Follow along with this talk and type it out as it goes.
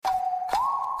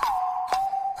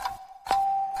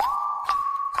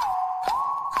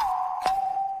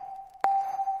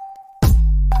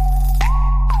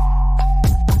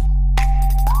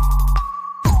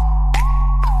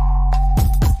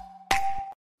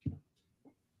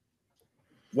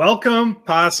Welcome,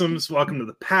 Possums. Welcome to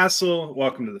the Passel.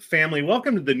 Welcome to the family.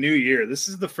 Welcome to the new year. This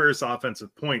is the first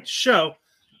Offensive Point show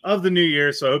of the new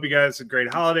year. So I hope you guys had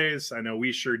great holidays. I know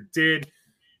we sure did.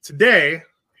 Today,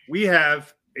 we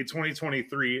have a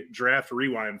 2023 draft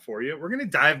rewind for you. We're going to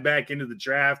dive back into the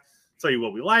draft, tell you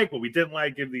what we like, what we didn't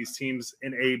like, give these teams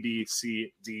an A, B,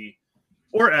 C, D,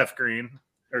 or F grade.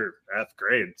 Or F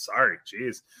grade. Sorry.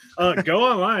 Jeez. Go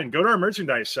online. Go to our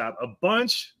merchandise shop.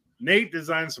 Nate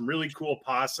designed some really cool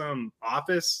Possum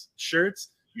office shirts.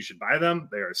 You should buy them.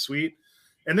 They are sweet.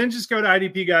 And then just go to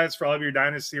IDP Guys for all of your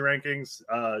dynasty rankings.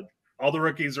 All the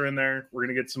rookies are in there. We're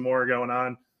going to get some more going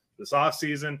on this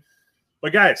offseason.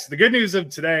 But guys, the good news of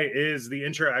today is the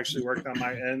intro actually worked on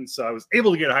my end. So I was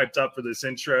able to get hyped up for this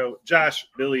intro. Josh,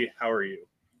 Billy, how are you?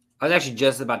 I was actually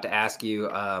just about to ask you.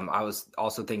 I was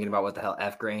also thinking about what the hell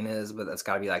F grain is, but that's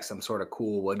got to be like some sort of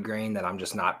cool wood grain that I'm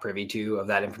just not privy to of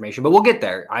that information. But we'll get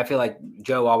there. I feel like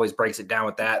Joe always breaks it down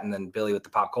with that, and then Billy with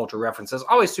the pop culture references,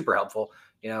 always super helpful.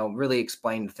 You know, really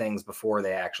explain things before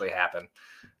they actually happen.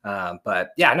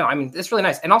 But yeah, no, I mean it's really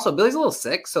nice. And also Billy's a little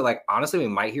sick, so like honestly, we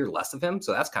might hear less of him.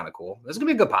 So that's kind of cool. This is gonna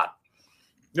be a good pod.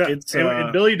 Yeah,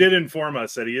 and Billy did inform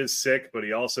us that he is sick, but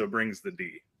he also brings the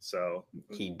D. So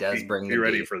he does be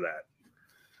ready for that.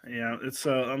 Yeah, it's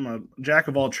I'm a jack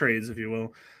of all trades, if you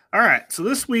will. All right, so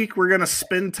this week we're going to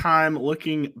spend time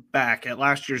looking back at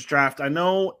last year's draft. I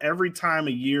know every time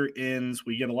a year ends,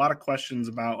 we get a lot of questions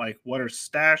about like what are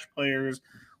stash players,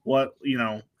 what, you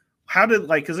know, how did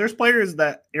like because there's players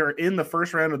that are in the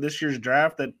first round of this year's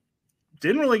draft that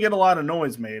didn't really get a lot of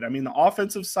noise made. I mean, the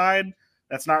offensive side,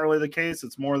 that's not really the case.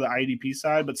 It's more the IDP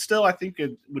side, but still, I think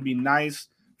it would be nice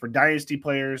for dynasty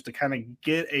players to kind of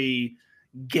get a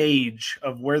gauge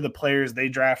of where the players they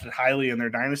drafted highly in their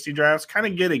dynasty drafts, kind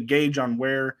of get a gauge on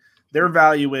where their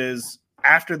value is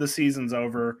after the season's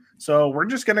over. So we're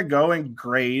just going to go and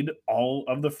grade all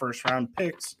of the first round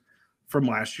picks from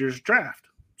last year's draft.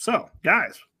 So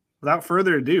guys, without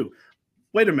further ado,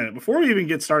 wait a minute. Before we even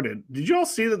get started, did you all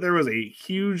see that there was a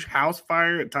huge house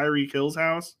fire at Tyreek Hill's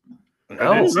house?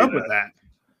 No, What's up with that?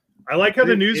 I like how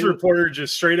the news reporter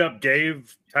just straight up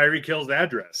gave Tyreek Hill's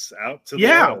address out to the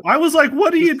world. I was like,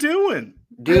 what are you doing?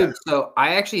 Dude, so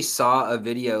I actually saw a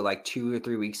video like 2 or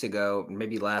 3 weeks ago,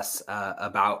 maybe less,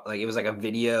 about like it was like a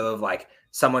video of like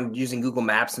someone using Google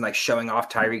Maps and like showing off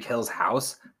Tyreek Hill's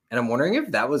house. And I'm wondering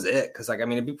if that was it. Cause like, I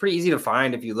mean, it'd be pretty easy to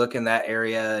find if you look in that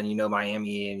area and you know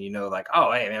Miami and you know, like,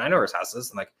 oh, hey, man, I know where his house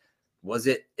is. And like, was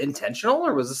it intentional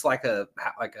or was this like a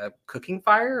cooking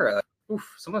fire? Or like,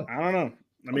 oof, someone. I don't know.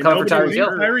 I mean,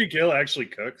 Tyreek Hill actually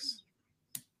cooks.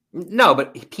 No,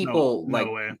 but people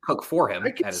cook for him.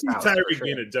 I can see Tyreek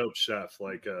being a dope chef,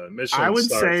 like a Michelin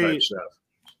star type chef.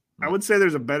 I would say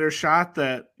there's a better shot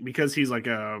that because he's like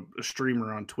a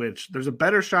streamer on Twitch, there's a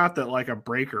better shot that like a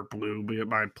breaker blew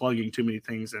by plugging too many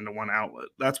things into one outlet.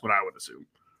 That's what I would assume.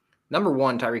 Number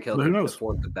one, Tyreek Hill can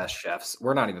afford the best chefs.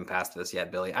 We're not even past this yet,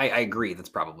 Billy. I agree. That's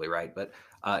probably right. But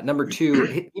number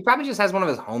two, he probably just has one of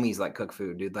his homies like cook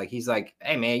food, dude. Like he's like,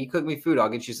 hey, man, you cook me food. I'll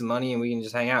get you some money and we can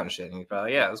just hang out and shit. And he's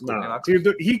probably, yeah, that's cool. No,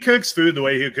 dude, he cooks food the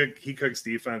way he cooks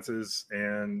defenses.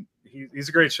 And he's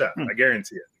a great chef. I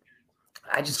guarantee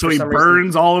it. So he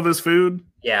burns all of his food?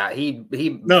 Yeah, he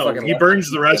burns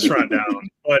the restaurant down,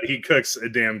 but he cooks a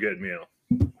damn good meal.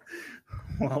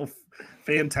 Well,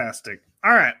 fantastic.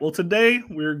 All right. Well, today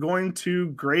we're going to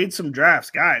grade some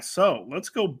drafts, guys. So let's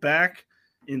go back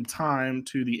in time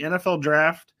to the NFL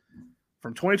draft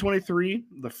from 2023.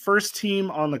 The first team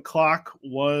on the clock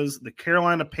was the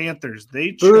Carolina Panthers.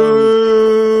 They chose.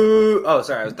 Boo! Oh,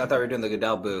 sorry. I thought we were doing the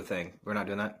Goodell boo thing. We're not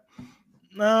doing that.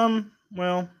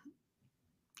 Well,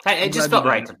 it just felt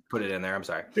right to put it in there. I'm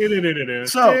sorry.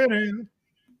 So,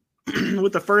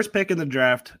 with the first pick in the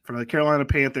draft from the Carolina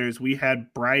Panthers, we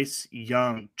had Bryce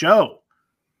Young. Joe,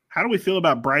 how do we feel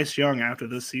about Bryce Young after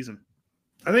this season?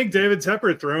 I think David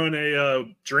Tepper throwing a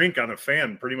drink on a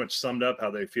fan pretty much summed up how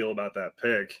they feel about that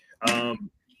pick. I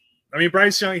mean,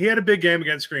 Bryce Young, he had a big game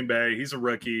against Green Bay. He's a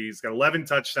rookie. He's got 11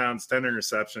 touchdowns, 10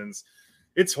 interceptions.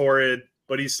 It's horrid,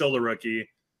 but he's still the rookie.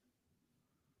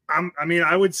 I mean,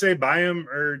 I would say buy him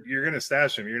or you're going to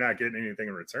stash him. You're not getting anything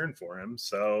in return for him.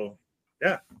 So,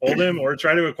 yeah, hold him or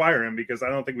try to acquire him because I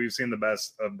don't think we've seen the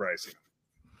best of Bryce Young.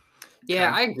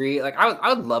 Yeah, I agree. Like,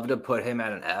 I would love to put him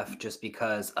at an F just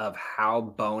because of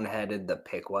how boneheaded the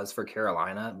pick was for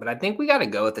Carolina. But I think we got to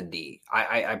go with a D.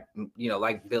 I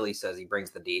like Billy says, he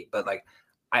brings the D. But like,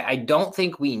 I don't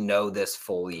think we know this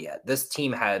fully yet. This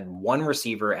team had one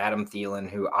receiver, Adam Thielen,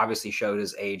 who obviously showed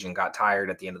his age and got tired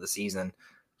at the end of the season.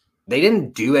 they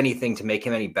didn't do anything to make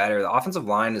him any better. The offensive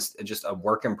line is just a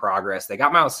work in progress. They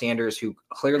got Miles Sanders, who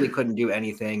clearly couldn't do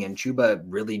anything, and Chuba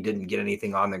really didn't get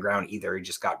anything on the ground either. He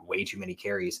just got way too many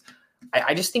carries.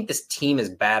 I just think this team is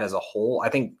bad as a whole. I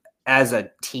think as a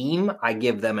team, I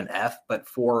give them an F, but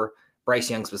for Bryce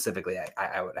Young specifically,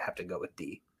 I would have to go with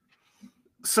D.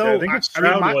 So I think if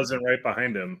Stroud wasn't right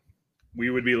behind him, we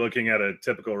would be looking at a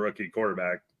typical rookie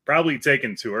quarterback, probably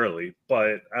taken too early,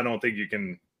 but I don't think you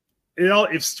can –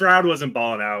 if Stroud wasn't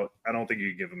balling out, I don't think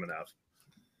you could give him enough.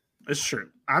 It's true.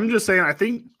 I'm just saying, I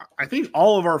think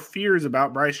all of our fears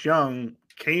about Bryce Young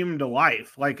came to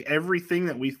life. Like everything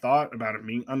that we thought about him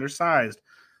being undersized.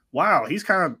 Wow, he's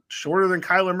kind of shorter than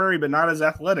Kyler Murray, but not as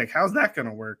athletic. How's that going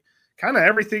to work? Kind of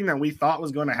everything that we thought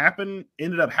was going to happen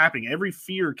ended up happening. Every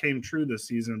fear came true this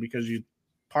season because you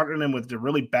partnered him with a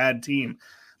really bad team.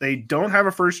 They don't have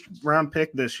a first-round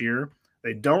pick this year.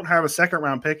 They don't have a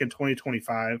second-round pick in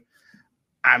 2025.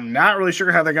 I'm not really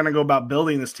sure how they're going to go about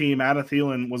building this team. Adam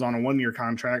Thielen was on a one-year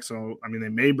contract, so, I mean, they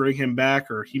may bring him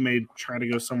back or he may try to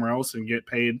go somewhere else and get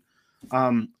paid.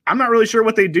 I'm not really sure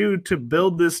what they do to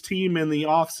build this team in the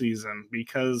offseason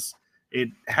because it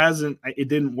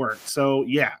didn't work. So,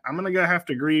 yeah, I'm going to have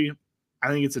to agree. I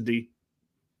think it's a D.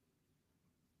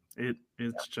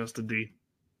 It's just a D.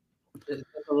 Just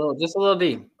a little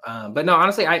D. But no,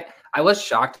 honestly, I was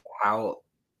shocked how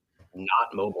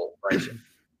not mobile Bryce.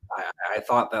 I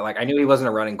thought that, like, I knew he wasn't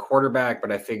a running quarterback, but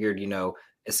I figured,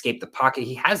 escape the pocket.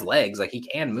 He has legs, like he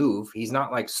can move. He's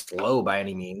not like slow by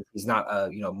any means. He's not a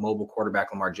mobile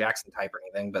quarterback Lamar Jackson type or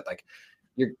anything. But like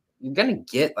you're gonna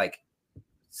get like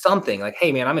something like,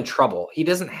 hey man, I'm in trouble. He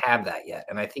doesn't have that yet,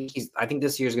 and I think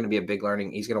this year is going to be a big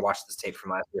learning. He's going to watch this tape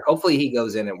from last year. Hopefully, he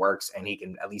goes in and works, and he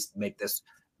can at least make this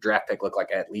draft pick look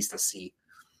like at least a C.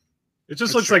 It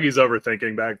just looks like he's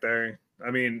overthinking back there.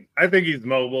 I mean, I think he's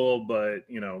mobile, but,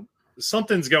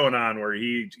 something's going on where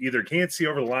he either can't see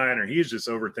over the line or he's just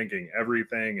overthinking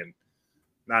everything and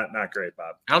not great,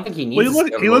 Bob. I don't think he needs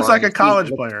he looks like a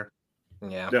college player.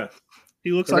 Yeah.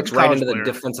 He looks like right into the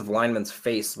defensive lineman's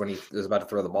face when he was about to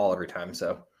throw the ball every time.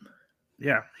 So,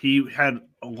 yeah, he had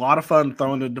a lot of fun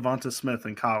throwing to Devonta Smith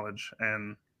in college.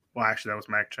 And, well, actually, that was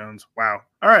Mac Jones. Wow.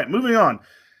 All right, moving on.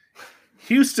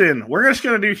 Houston. We're just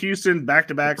going to do Houston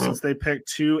back-to-back since they picked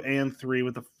 2 and 3.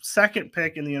 With the second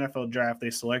pick in the NFL draft, they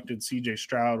selected C.J.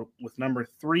 Stroud. With number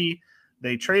 3,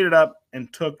 they traded up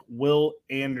and took Will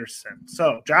Anderson.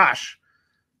 So, Josh,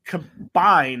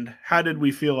 combined, how did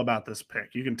we feel about this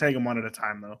pick? You can take them one at a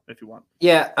time, though, if you want.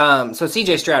 Yeah, so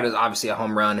C.J. Stroud is obviously a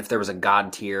home run. If there was a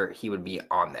God tier, he would be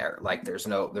on there. Like, there's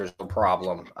no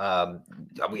problem.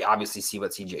 We obviously see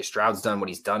what C.J. Stroud's done. What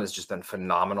he's done has just been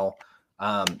phenomenal.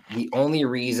 The only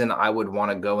reason I would want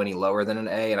to go any lower than an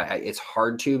A, and it's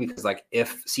hard to because, like,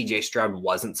 if C.J. Stroud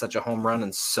wasn't such a home run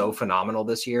and so phenomenal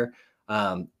this year,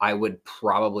 I would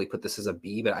probably put this as a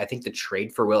B. But I think the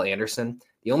trade for Will Anderson,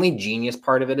 the only genius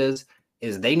part of it is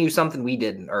they knew something we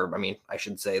didn't, or I mean, I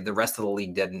should say the rest of the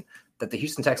league didn't, that the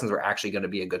Houston Texans were actually going to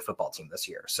be a good football team this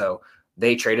year. So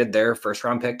they traded their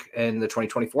first-round pick in the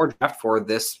 2024 draft for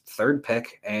this third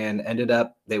pick and ended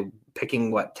up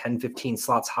picking, 10, 15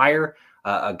 slots higher.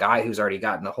 A guy who's already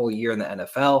gotten a whole year in the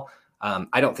NFL.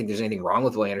 I don't think there's anything wrong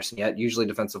with Will Anderson yet. Usually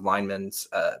defensive ends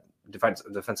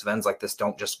like this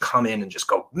don't just come in and just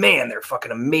go, man, they're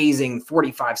fucking amazing.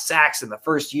 45 sacks in the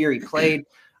first year he played.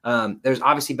 There's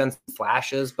obviously been some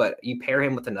flashes, but you pair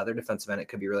him with another defensive end, it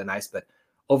could be really nice. But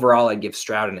overall, I'd give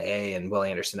Stroud an A and Will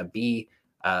Anderson a B.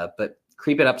 But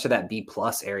creep it up to that B+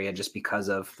 area just because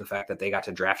of the fact that they got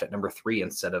to draft at number 3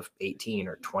 instead of 18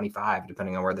 or 25,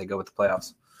 depending on where they go with the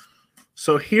playoffs.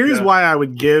 So here's why I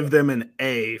would give them an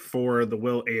A for the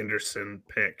Will Anderson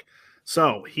pick.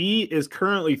 So he is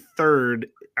currently 3rd.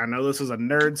 I know this is a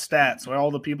nerd stat, so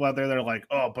all the people out there that are like,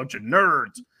 oh, a bunch of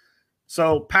nerds.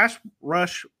 So pass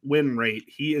rush win rate,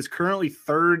 he is currently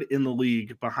 3rd in the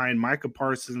league behind Micah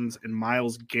Parsons and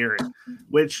Myles Garrett,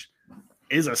 which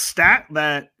is a stat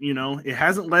that, it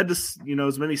hasn't led to,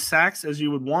 as many sacks as you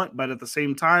would want, but at the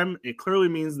same time, it clearly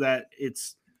means that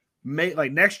it's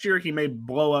next year he may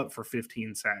blow up for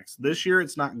 15 sacks. This year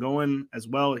it's not going as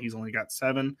well. He's only got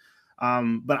 7.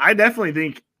 But I definitely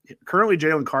think currently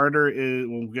Jalen Carter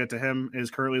we'll get to him, is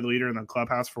currently the leader in the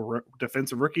clubhouse for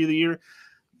defensive rookie of the year.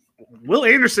 Will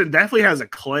Anderson definitely has a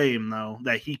claim though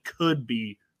that he could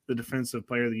be the defensive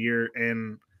player of the year.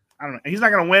 And I don't know, he's not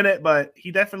going to win it, but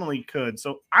he definitely could.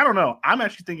 So I don't know. I'm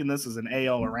actually thinking this is an A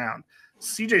all around.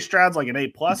 CJ Stroud's like an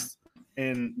A+.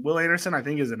 And Will Anderson, I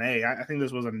think, is an A. I think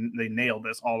this was they nailed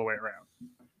this all the way around.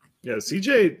 Yeah,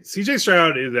 CJ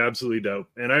Stroud is absolutely dope.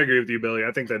 And I agree with you, Billy.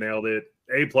 I think they nailed it.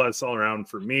 A+ all around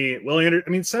for me. I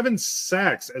mean, 7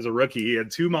 sacks as a rookie. He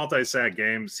had 2 multi-sack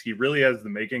games. He really has the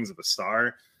makings of a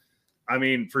star. I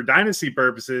mean, for dynasty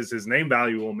purposes, his name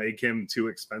value will make him too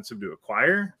expensive to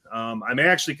acquire. I may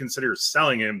actually consider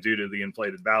selling him due to the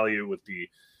inflated value with the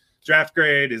draft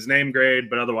grade, his name grade,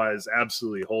 but otherwise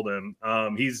absolutely hold him.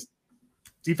 He's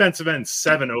defensive end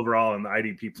 7 overall in the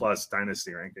IDP Plus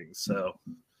dynasty rankings. So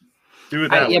do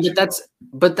with that.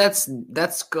 But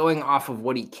that's going off of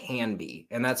what he can be,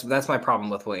 and that's my problem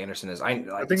with Will Anderson is I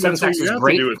think that's what you have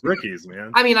to do with rookies,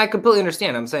 man. I mean, I completely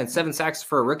understand. I'm saying 7 sacks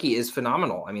for a rookie is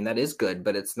phenomenal. I mean, that is good,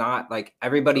 but it's not like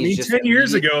everybody's just 10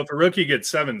 years ago. If a rookie gets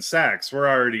 7 sacks, we're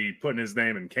already putting his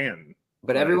name in Canton.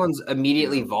 But everyone's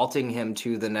immediately vaulting him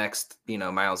to the next,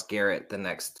 Myles Garrett, the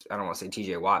next, I don't want to say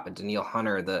TJ Watt, but Danielle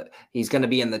Hunter, he's going to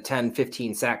be in the 10,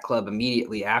 15 sack club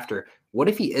immediately after. What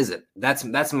if he isn't?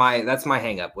 That's my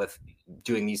hang up with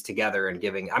doing these together and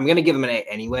I'm going to give him an A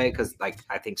anyway, because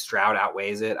I think Stroud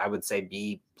outweighs it. I would say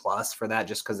B+ for that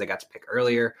just because they got to pick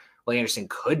earlier. Will Anderson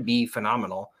could be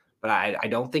phenomenal, but I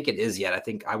don't think it is yet. I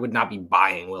think I would not be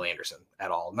buying Will Anderson at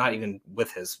all, not even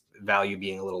with his value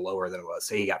being a little lower than it was.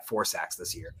 Say he got 4 sacks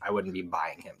this year. I wouldn't be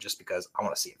buying him just because I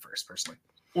want to see it first, personally.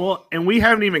 Well, and we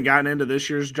haven't even gotten into this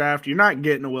year's draft. You're not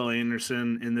getting a Will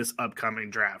Anderson in this upcoming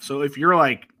draft. So if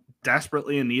you're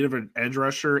desperately in need of an edge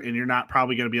rusher and you're not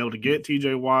probably going to be able to get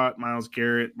TJ Watt, Myles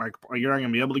Garrett, you're not going to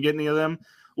be able to get any of them,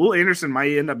 Will Anderson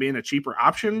might end up being a cheaper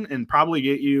option and probably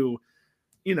get you,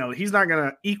 he's not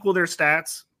going to equal their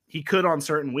stats. He could on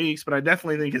certain weeks, but I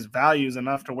definitely think his value is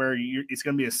enough to where it's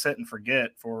going to be a set and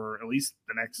forget for at least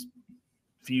the next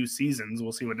few seasons.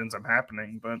 We'll see what ends up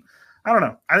happening, but I don't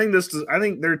know. I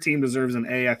think their team deserves an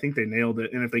A. I think they nailed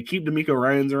it, and if they keep D'Amico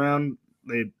Ryans around,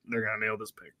 they're going to nail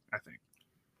this pick, I think.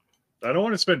 I don't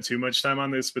want to spend too much time on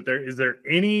this, but is there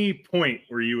any point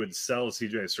where you would sell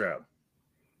CJ Stroud?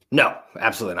 No,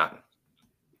 absolutely not.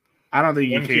 I don't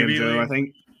think you can, Joe.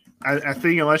 I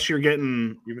think unless you're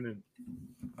getting even in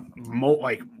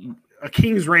a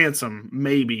king's ransom,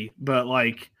 maybe, but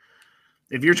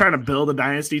if you're trying to build a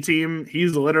dynasty team,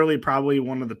 he's literally probably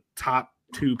one of the top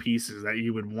 2 pieces that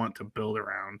you would want to build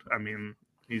around. I mean,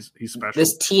 he's special.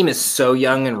 This team is so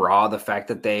young and raw. The fact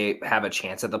that they have a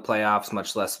chance at the playoffs,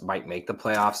 much less might make the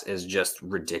playoffs, is just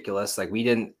ridiculous.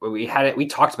 We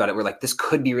talked about it. We're this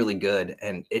could be really good,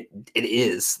 and it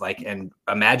is. And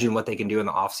imagine what they can do in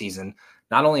the offseason,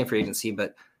 not only in free agency,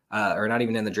 but or not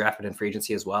even in the draft, but in free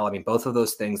agency as well. I mean, both of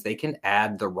those things, they can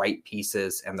add the right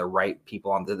pieces and the right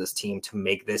people onto this team to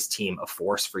make this team a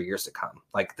force for years to come.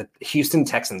 The Houston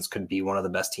Texans could be one of the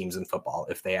best teams in football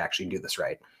if they actually do this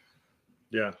right.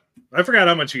 Yeah. I forgot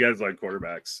how much you guys like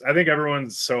quarterbacks. I think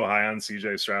everyone's so high on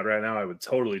CJ Stroud right now. I would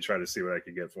totally try to see what I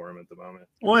could get for him at the moment.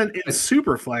 Well, in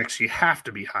super flex, you have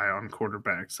to be high on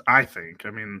quarterbacks, I think.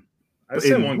 I mean, I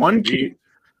said one QB.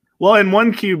 Well, in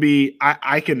one QB,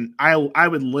 I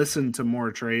would listen to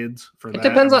more trades for that. It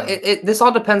depends on this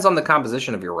all depends on the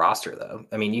composition of your roster, though.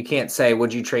 I mean, you can't say,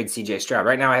 would you trade CJ Stroud?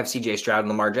 Right now I have CJ Stroud and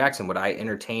Lamar Jackson. Would I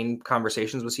entertain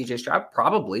conversations with CJ Stroud?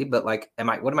 Probably, but what am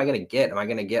I going to get? Am I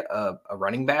going to get a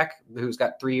running back who's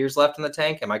got 3 years left in the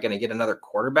tank? Am I going to get another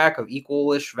quarterback of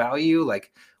equal-ish value?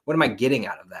 What am I getting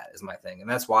out of that is my thing. And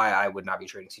that's why I would not be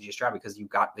trading CJ Stroud, because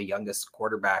you've got the youngest,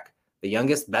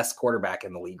 best quarterback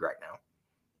in the league right now.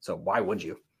 So why would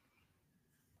you?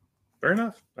 Fair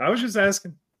enough. I was just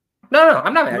asking. No,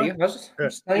 I'm not mad at you. I was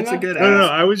just it's a good. No,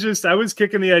 I was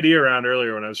kicking the idea around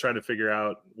earlier when I was trying to figure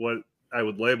out what I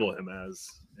would label him as,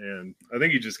 and I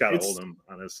think you just got to hold him.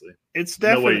 Honestly, it's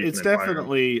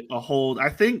definitely a hold. I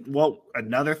think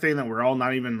another thing that we're all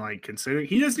not even considering.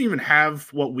 He doesn't even have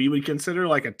what we would consider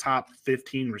a top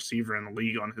 15 receiver in the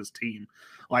league on his team.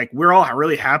 We're all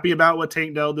really happy about what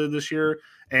Tank Dell did this year.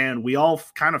 And we all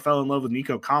kind of fell in love with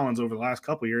Nico Collins over the last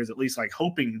couple of years, at least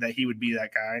hoping that he would be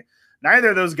that guy.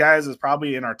 Neither of those guys is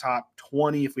probably in our top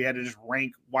 20 if we had to just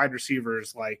rank wide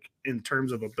receivers in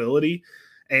terms of ability.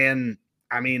 And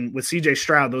I mean, with CJ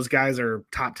Stroud, those guys are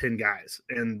top 10 guys.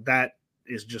 And that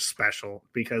is just special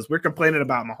because we're complaining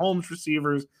about Mahomes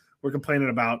receivers. We're complaining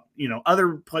about,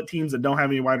 other teams that don't have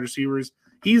any wide receivers.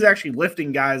 He's actually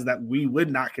lifting guys that we would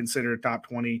not consider top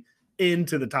 20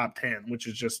 into the top 10, which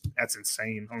is that's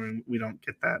insane. I mean, we don't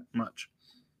get that much.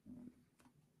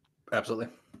 Absolutely.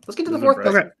 Let's get to the fourth.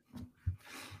 Okay.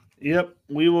 Yep.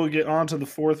 We will get on to the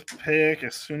 4th pick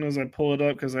as soon as I pull it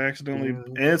up because I accidentally.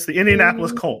 And it's the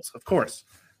Indianapolis Colts, of course.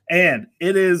 And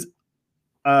it is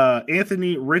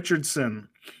Anthony Richardson,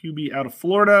 QB out of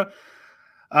Florida.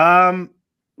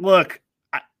 Look,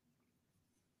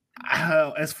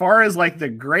 as far as the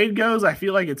grade goes, I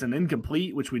feel like it's an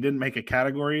incomplete, which we didn't make a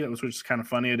category. Which is kind of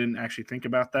funny. I didn't actually think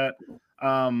about that.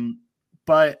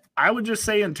 But I would just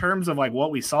say in terms of like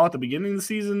what we saw at the beginning of the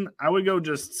season, I would go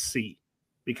just C,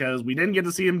 because we didn't get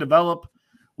to see him develop.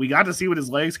 We got to see what his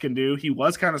legs can do. He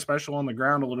was kind of special on the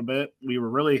ground a little bit. We were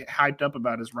really hyped up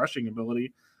about his rushing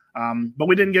ability, but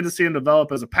we didn't get to see him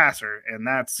develop as a passer, and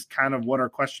that's kind of what our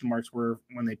question marks were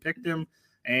when they picked him.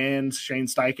 And Shane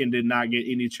Steichen did not get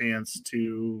any chance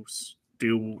to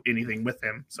do anything with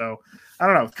him. So I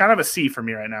don't know, kind of a C for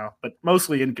me right now, but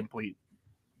mostly incomplete.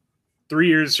 3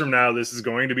 years from now, this is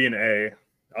going to be an A.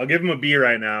 I'll give him a B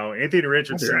right now. Anthony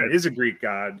Richardson is a Greek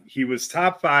god. He was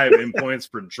top 5 in points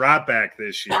per dropback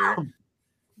this year.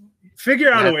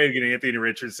 Figure out a way to get Anthony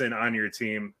Richardson on your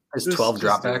team. There's 12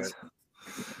 dropbacks.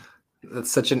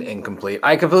 That's such an incomplete.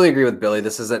 I completely agree with Billy.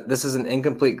 This is an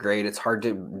incomplete grade. It's hard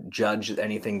to judge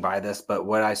anything by this, but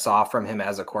what I saw from him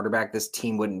as a quarterback, this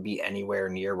team wouldn't be anywhere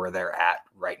near where they're at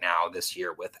right now this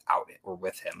year without it or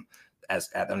with him as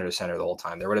under the center the whole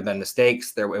time. There would have been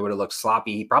mistakes. It would have looked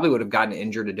sloppy. He probably would have gotten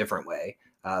injured a different way,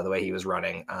 the way he was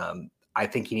running. I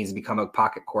think he needs to become a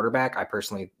pocket quarterback. I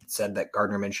personally said that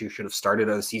Gardner Minshew should have started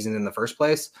the season in the first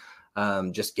place.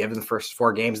 Just given the first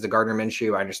 4 games to Gardner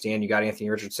Minshew, I understand you got Anthony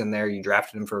Richardson there. You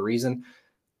drafted him for a reason.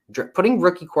 Putting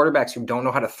rookie quarterbacks who don't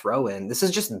know how to throw in, this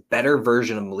is just a better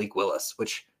version of Malik Willis,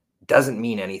 which doesn't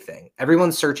mean anything.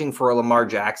 Everyone's searching for a Lamar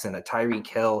Jackson, a Tyreek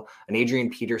Hill, an Adrian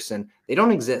Peterson. They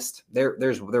don't exist. They're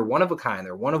one of a kind.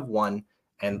 They're one of one.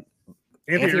 And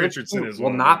Anthony Richardson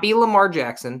will not be Lamar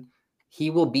Jackson. He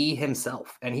will be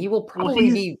himself, and he will probably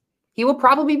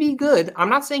be good. I'm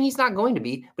not saying he's not going to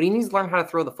be, but he needs to learn how to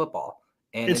throw the football.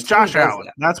 And it's Josh Allen.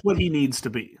 That's what he needs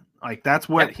to be. Like, that's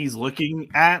what he's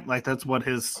looking at. Like, that's what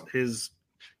his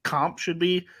comp should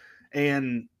be.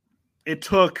 And it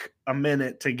took a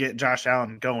minute to get Josh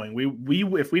Allen going. We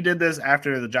if we did this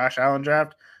after the Josh Allen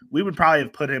draft, we would probably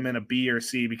have put him in a B or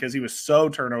C because he was so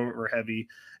turnover heavy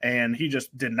and he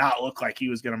just did not look like he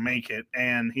was going to make it.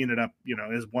 And he ended up,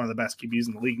 is one of the best QBs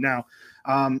in the league now.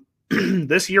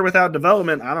 This year without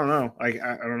development, I don't know. I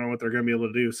don't know what they're going to be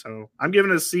able to do. So I'm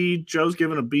giving it a C. Joe's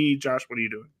giving a B. Josh, what are you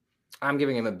doing? I'm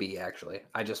giving him a B, actually.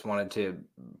 I just wanted to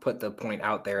put the point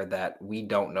out there that we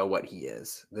don't know what he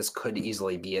is. This could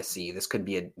easily be a C. This could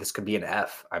be an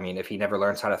F. I mean, if he never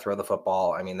learns how to throw the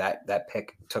football, I mean, that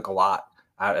pick took a lot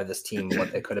out of this team,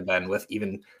 what it could have been with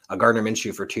even a Gardner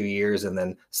Minshew for 2 years and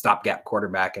then stopgap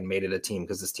quarterback and made it a team,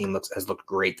 because this team has looked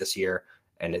great this year,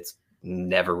 and it's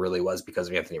never really was because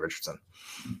of Anthony Richardson.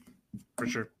 For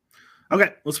sure.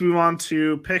 Okay, let's move on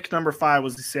to pick number 5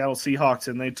 was the Seattle Seahawks,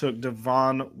 and they took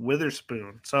Devon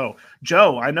Witherspoon. So,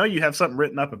 Joe, I know you have something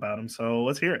written up about him, so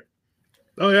let's hear it.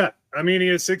 Oh, yeah. I mean, he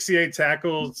has 68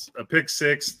 tackles, a pick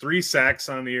 6, 3 sacks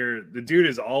on the year. The dude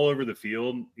is all over the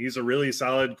field. He's a really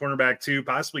solid cornerback 2,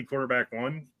 possibly quarterback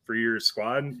 1 for your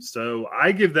squad. So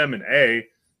I give them an A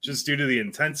just due to the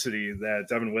intensity that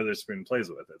Devon Witherspoon plays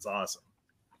with. It's awesome.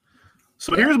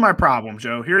 So here's my problem,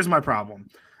 Joe. Here's my problem.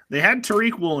 They had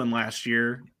Tariq Woolen last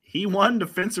year. He won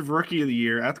Defensive Rookie of the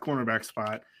Year at the cornerback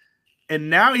spot, and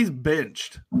now he's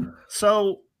benched.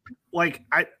 So, like,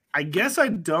 I guess I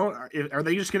don't – are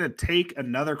they just going to take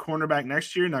another cornerback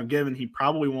next year? Now, given he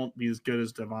probably won't be as good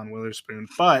as Devon Witherspoon.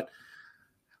 But,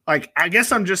 like, I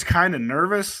guess I'm just kind of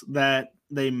nervous that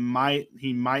he might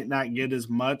not get as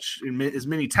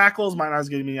many tackles, might not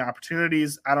get as many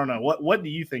opportunities. I don't know. What do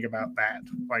you think about that?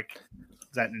 Like,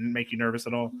 does that make you nervous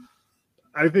at all?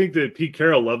 I think that Pete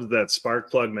Carroll loves that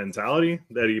spark plug mentality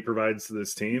that he provides to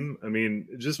this team. I mean,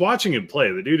 just watching him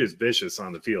play, the dude is vicious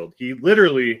on the field. He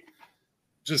literally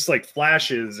just like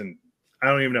flashes and I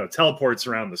don't even know, teleports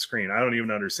around the screen. I don't even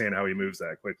understand how he moves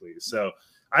that quickly. So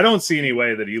I don't see any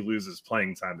way that he loses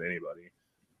playing time to anybody,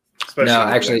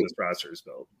 especially when this roster is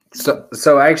built.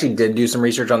 So I actually did do some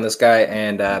research on this guy,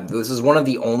 and this is one of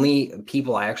the only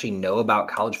people I actually know about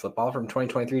college football from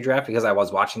 2023 draft because I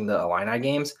was watching the Illini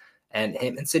games. And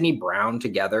him and Sidney Brown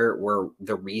together were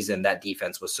the reason that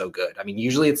defense was so good. I mean,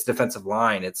 usually it's defensive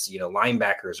line, it's,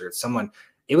 linebackers, or it's someone.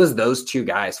 It was those two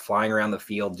guys flying around the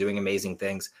field doing amazing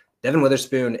things. Devon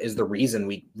Witherspoon is the reason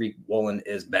Rick Woolen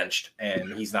is benched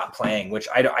and he's not playing, which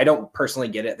I don't personally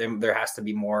get it. There has to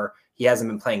be more. He hasn't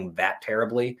been playing that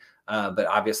terribly, but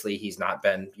obviously he's not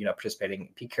been, participating.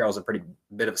 Pete Carroll's a pretty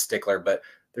bit of a stickler, but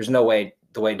there's no way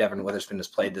the way Devon Witherspoon has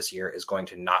played this year is going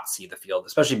to not see the field,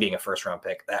 especially being a first-round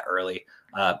pick that early.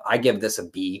 I give this a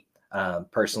B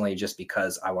personally just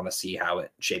because I want to see how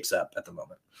it shapes up at the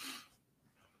moment.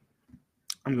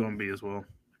 I'm going B as well.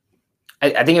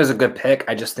 I think it was a good pick.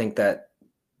 I just think that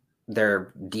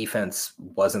their defense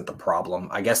wasn't the problem.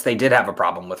 I guess they did have a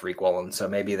problem with Rick Woolen, so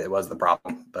maybe that was the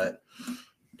problem. But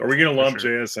are we going to lump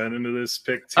JSN into this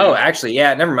pick too? Oh, actually,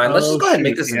 yeah. Never mind. Let's just go ahead and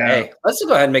make this an A. Let's just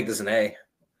go ahead and make this an A.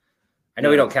 I know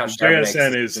we don't count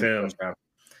JSN is him.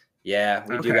 Yeah,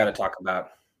 we do got to talk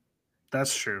about.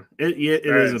 That's true. It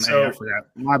is an A. I forgot.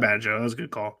 My bad, Joe. That was a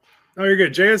good call. Oh, you're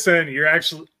good. JSN, you're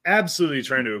actually absolutely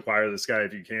trying to acquire this guy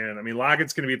if you can. I mean,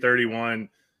 Lockett's going to be 31.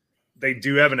 They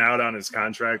do have an out on his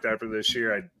contract after this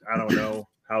year. I don't know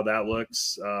how that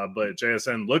looks, but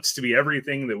JSN looks to be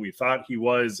everything that we thought he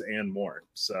was and more.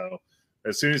 So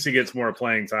as soon as he gets more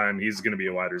playing time, he's going to be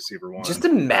a wide receiver 1. Just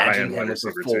imagine him with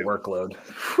a full workload.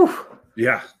 Whew.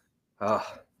 Yeah. Oh.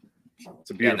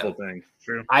 It's a beautiful thing.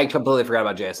 True. I completely forgot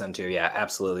about JSN too. Yeah,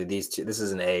 absolutely. These two, this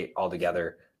is an A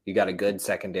altogether. You got a good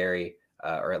secondary,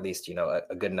 or at least, a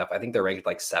good enough. I think they're ranked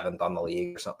like 7th on the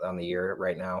league or something on the year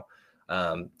right now.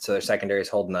 So their secondary is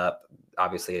holding up.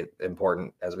 Obviously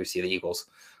important as we see the Eagles.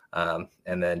 And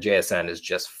then JSN is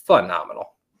just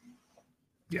phenomenal.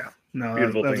 Yeah. No,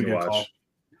 beautiful that's thing a good to watch.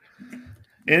 Call.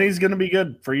 And he's going to be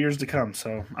good for years to come.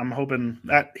 So I'm hoping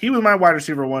that he was my wide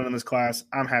receiver 1 in this class.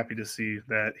 I'm happy to see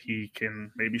that he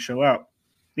can maybe show out.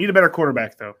 Need a better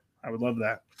quarterback, though. I would love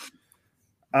that.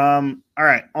 All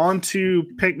right. On to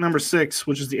pick number 6,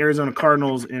 which is the Arizona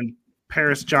Cardinals and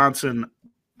Paris Johnson.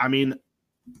 I mean,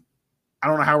 I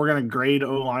don't know how we're going to grade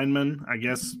O-linemen. I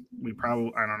guess we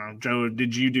probably – I don't know. Joe,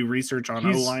 did you do research on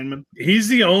O-linemen? He's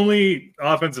the only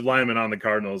offensive lineman on the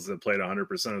Cardinals that played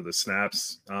 100% of the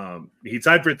snaps. He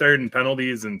tied for 3rd in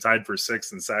penalties and tied for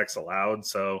 6th in sacks allowed.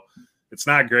 So it's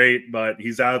not great, but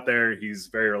he's out there. He's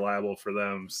very reliable for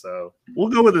them. So we'll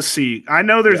go with a C. I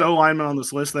know there's O-linemen on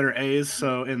this list that are A's,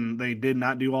 and they did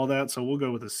not do all that. So we'll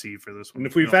go with a C for this one. And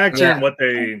if we factor in what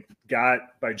they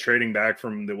got by trading back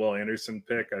from the Will Anderson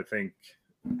pick, I think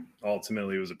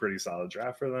ultimately it was a pretty solid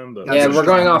draft for them. But yeah, we're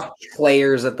going off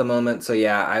players at the moment. So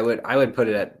yeah, I would put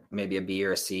it at maybe a B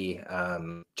or a C,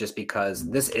 just because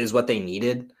this is what they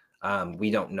needed.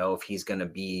 We don't know if he's going to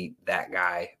be that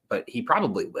guy, but he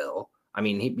probably will. I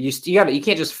mean, you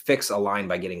can't just fix a line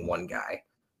by getting one guy.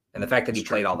 And the fact that he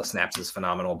played all the snaps is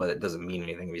phenomenal, but it doesn't mean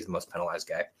anything if he's the most penalized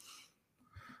guy.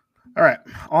 All right,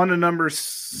 on to number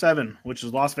 7, which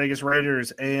is Las Vegas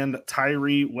Raiders and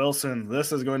Tyree Wilson.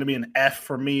 This is going to be an F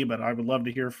for me, but I would love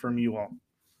to hear from you all.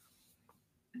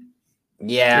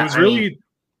 Yeah, it was really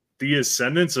the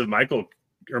ascendance of Malcolm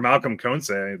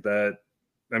Konsey that,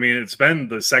 I mean, it's been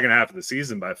the second half of the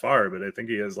season by far, but I think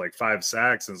he has like 5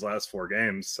 sacks in his last 4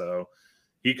 games. So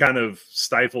he kind of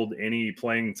stifled any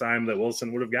playing time that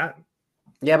Wilson would have gotten.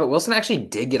 Yeah, but Wilson actually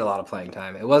did get a lot of playing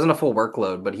time. It wasn't a full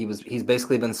workload, but he's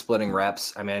basically been splitting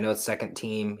reps. I mean, I know it's second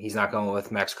team. He's not going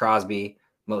with Max Crosby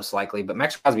most likely, but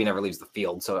Max Crosby never leaves the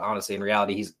field. So honestly, in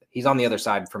reality, he's on the other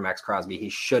side for Max Crosby. He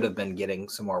should have been getting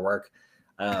some more work.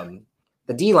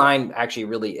 The D-line actually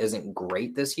really isn't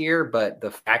great this year, but the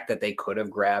fact that they could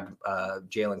have grabbed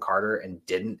Jalen Carter and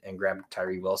didn't and grabbed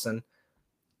Tyree Wilson,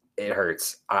 it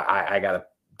hurts. I got a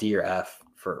D or F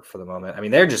for the moment. I mean,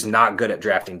 they're just not good at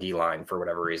drafting D-line for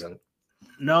whatever reason.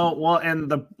 No, well,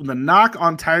 and the knock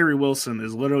on Tyree Wilson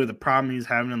is literally the problem he's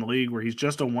having in the league, where he's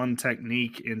just a one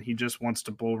technique and he just wants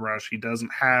to bull rush. He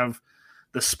doesn't have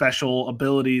the special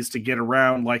abilities to get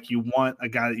around like you want a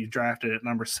guy that you drafted at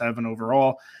number 7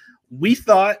 overall. We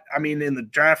thought, I mean, in the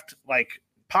draft, like,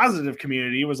 positive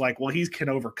community was like, well, he can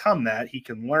overcome that. He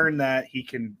can learn that. He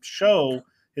can show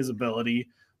his ability,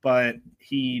 but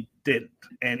he didn't,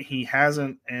 and he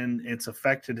hasn't, and it's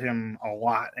affected him a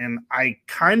lot. And I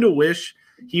kind of wish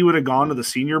he would have gone to the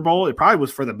Senior Bowl. It probably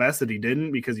was for the best that he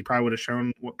didn't, because he probably would have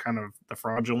shown what kind of the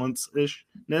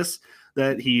fraudulence-ishness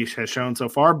that he has shown so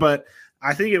far. But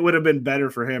I think it would have been better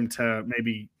for him to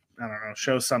maybe, I don't know,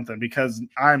 show something, because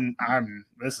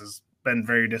this has been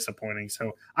very disappointing.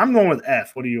 So I'm going with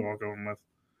F. What are you all going with?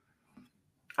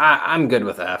 I'm good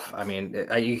with F. I mean,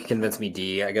 you can convince me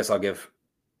D. I guess I'll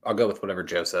go with whatever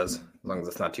Joe says, as long as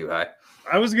it's not too high.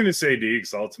 I was going to say D,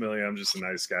 because ultimately I'm just a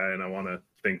nice guy and I want to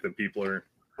think that people are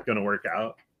going to work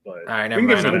out. But all right, never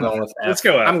mind. I'm going with F. Let's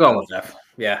go F. I'm going with F.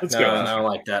 Yeah, let's go. I don't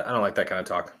like that. I don't like that kind of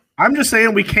talk. I'm just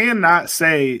saying we cannot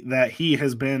say that he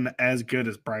has been as good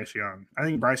as Bryce Young. I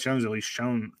think Bryce Young's at least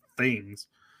shown things.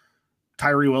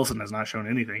 Tyree Wilson has not shown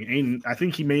anything, and I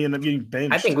think he may end up getting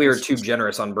benched. I think we were too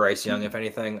generous on Bryce Young, if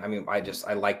anything. I mean,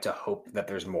 I like to hope that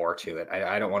there's more to it.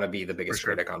 I don't want to be the biggest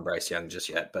critic on Bryce Young just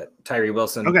yet, but Tyree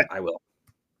Wilson, okay. I will.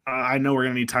 I know we're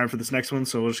going to need time for this next one,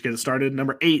 so we'll just get it started.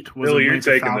 Number 8 was Billy, you're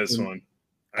taking Falcons. This one.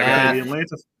 The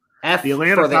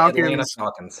Atlanta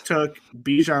Falcons took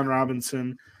Bijan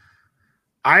Robinson.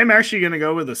 I'm actually going to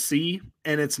go with a C,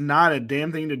 and it's not a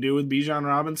damn thing to do with Bijan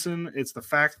Robinson. It's the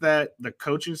fact that the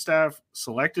coaching staff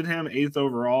selected him 8th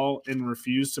overall and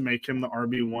refused to make him the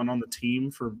RB1 on the team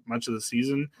for much of the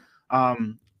season.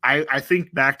 I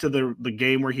think back to the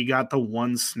game where he got the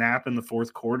 1 snap in the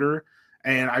 4th quarter,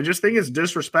 And I just think it's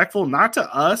disrespectful, not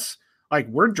to us. Like,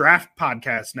 we're draft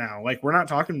podcast now. Like, we're not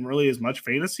talking really as much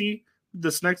fantasy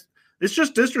it's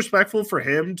just disrespectful for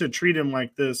him to treat him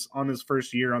like this on his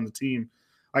first year on the team.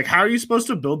 Like, how are you supposed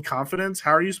to build confidence?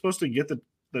 How are you supposed to get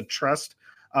the trust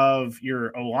of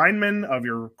your lineman, of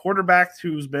your quarterback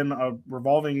who's been a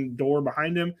revolving door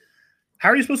behind him? How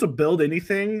are you supposed to build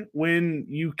anything when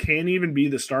you can't even be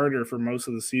the starter for most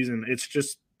of the season? It's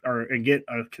just and get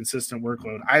a consistent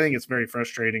workload. I think it's very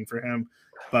frustrating for him,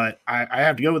 but I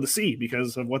have to go with the C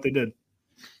because of what they did.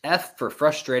 F for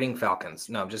frustrating Falcons.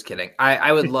 No, I'm just kidding.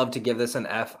 I would love to give this an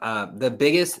F. The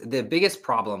biggest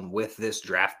problem with this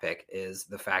draft pick is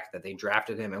the fact that they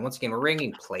drafted him. And once again, we're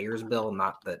ranking players, Bill,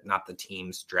 not the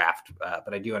team's draft.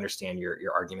 But I do understand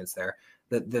your arguments there.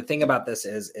 The thing about this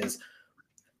is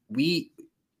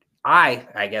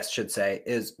I guess should say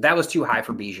is that was too high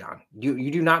for Bijan.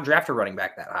 You do not draft a running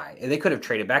back that high. They could have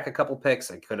traded back a couple picks.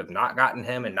 They could have not gotten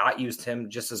him and not used him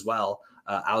just as well.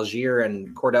 Algier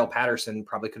and Cordell Patterson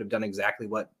probably could have done exactly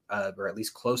what, or at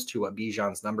least close to what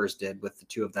Bijan's numbers did with the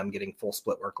two of them getting full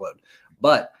split workload.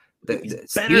 But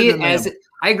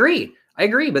I agree,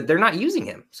 but they're not using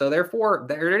him. So therefore,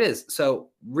 there it is. So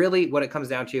really what it comes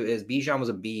down to is Bijan was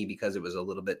a B because it was a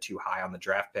little bit too high on the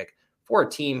draft pick for a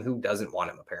team who doesn't want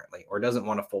him apparently, or doesn't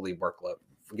want to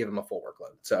give him a full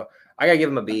workload. So I got to give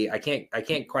him a B. I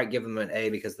can't quite give him an A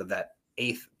because of that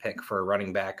 8th pick for a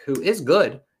running back who is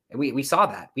good. And we saw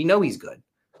that. We know he's good.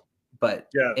 But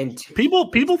yeah, people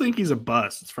think he's a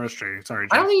bust. It's frustrating. Sorry,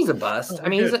 Jeff. I don't think he's a bust. I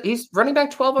mean, he's running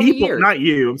back 12 of the year. Not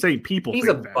you. I'm saying people. He's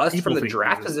a bust from the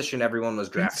draft position everyone was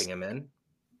drafting him in.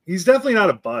 He's definitely not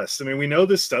a bust. I mean, we know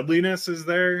the studliness is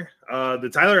there. The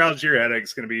Tyler Algier headache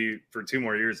is going to be for 2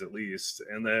 more years at least,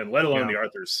 and then let alone the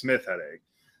Arthur Smith headache.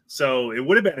 So it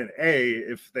would have been an A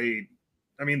if the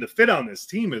fit on this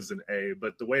team is an A,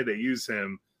 but the way they use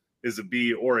him is a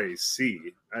B or a C.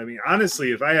 I mean,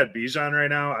 honestly, if I had Bijan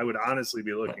right now, I would honestly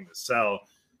be looking to sell,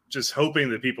 just hoping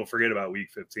that people forget about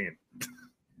week 15.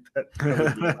 that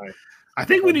would be I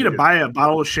think we need to buy a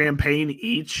bottle of champagne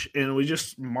each, and we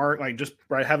just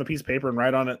have a piece of paper and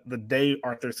write on it the day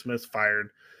Arthur Smith's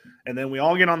fired. And then we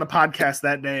all get on the podcast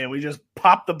that day and we just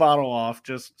pop the bottle off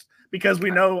just because we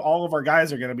know all of our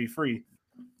guys are going to be free.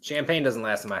 Champagne doesn't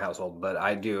last in my household, but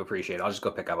I do appreciate it. I'll just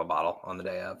go pick up a bottle on the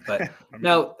day of. But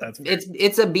no,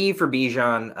 it's a B for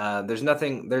Bijan. There's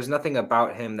nothing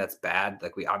about him that's bad.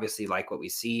 Like, we obviously like what we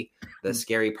see. The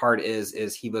scary part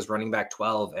is he was running back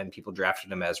 12 and people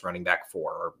drafted him as running back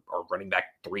 4 or running back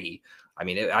 3. I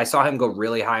mean, I saw him go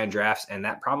really high in drafts, and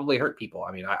that probably hurt people.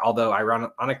 I mean, although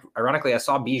ironically, I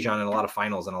saw Bijan in a lot of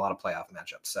finals and a lot of playoff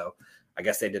matchups. So I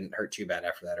guess they didn't hurt too bad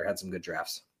after that, or had some good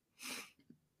drafts.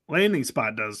 Landing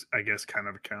spot does, I guess, kind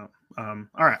of account. All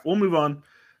right, we'll move on.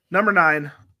 Number 9.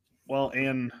 Well,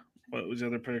 and what was the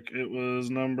other pick? It was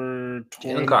number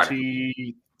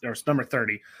 20 or number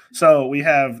 30. So we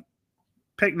have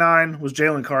pick 9 was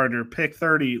Jalen Carter. Pick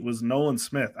 30 was Nolan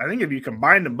Smith. I think if you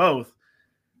combined them both,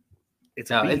 it's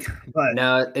a B.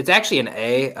 It's actually an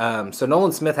A. So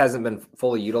Nolan Smith hasn't been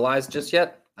fully utilized just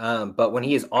yet. But when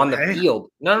he is on the field,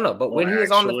 But when he is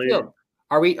on the field.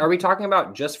 Are we talking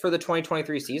about just for the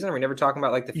 2023 season? Are we never talking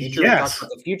about like the future? Yes. We talked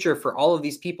about the future for all of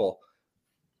these people.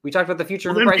 We talked about the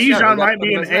future. Well, then Bijan might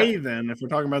be an A then if we're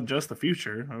talking about just the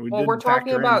future. We're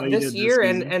talking about this year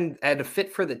and a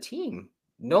fit for the team.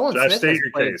 Nolan Smith has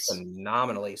played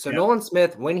phenomenally. So Nolan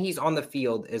Smith, when he's on the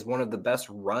field, is one of the best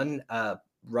run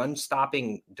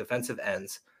stopping defensive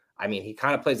ends. I mean, he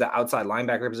kind of plays the outside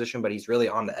linebacker position, but he's really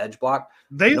on the edge block.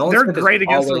 They're great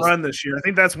against the run this year. I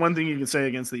think that's one thing you can say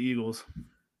against the Eagles.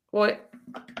 Well,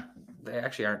 they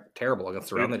actually aren't terrible against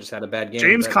the run. They just had a bad game.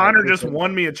 James Conner just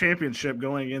won me a championship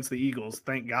going against the Eagles.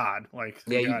 Thank God.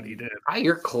 Thank God he did.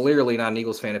 You're clearly not an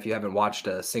Eagles fan if you haven't watched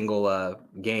a single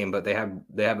game, but they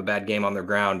have a bad game on their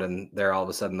ground, and they're all of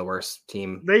a sudden the worst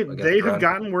team. They have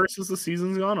gotten worse as the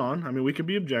season's gone on. I mean, we could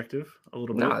be objective a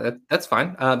little bit. No, that's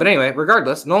fine. But anyway,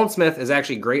 regardless, Nolan Smith is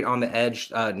actually great on the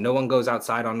edge. No one goes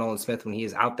outside on Nolan Smith when he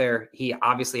is out there. He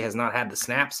obviously has not had the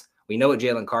snaps. We know what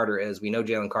Jalen Carter is. We know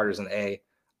Jalen Carter's an A.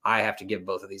 I have to give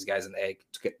both of these guys an A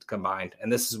to get combined.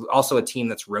 And this is also a team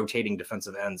that's rotating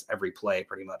defensive ends every play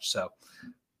pretty much. So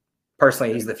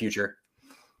personally, he's the future.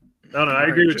 No, I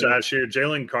agree with Josh here.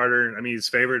 Jalen Carter, I mean, he's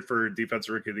favored for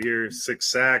Defensive Rookie of the Year, 6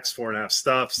 sacks, 4.5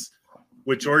 stuffs.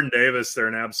 With Jordan Davis, they're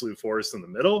an absolute force in the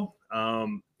middle.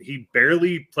 He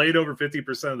barely played over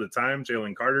 50% of the time.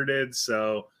 Jalen Carter did.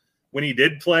 So when he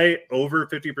did play over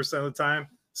 50% of the time,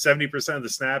 70% of the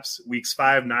snaps, weeks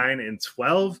 5, 9, and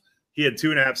 12, he had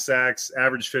 2.5 sacks,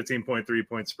 averaged 15.3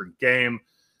 points per game.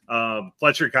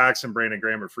 Fletcher Cox and Brandon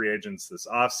Graham are free agents this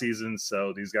offseason,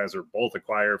 so these guys are both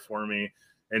acquired for me.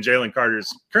 And Jalen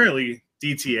Carter's currently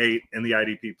DT8 in the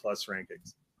IDP plus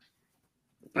rankings.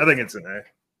 I think it's an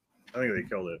A. I think they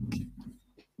killed it.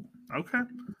 Okay.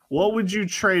 What would you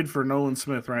trade for Nolan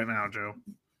Smith right now, Joe?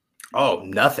 Oh,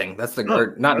 nothing. That's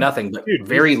not nothing, but dude,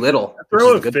 very little.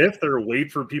 Throw a fifth or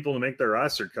wait for people to make their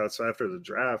roster cuts after the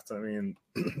draft. I mean,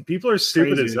 people are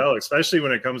stupid as hell, especially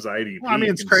when it comes to IDP. Well, I mean,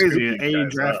 it's crazy. A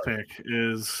draft pick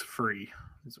is free.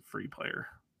 He's a free player.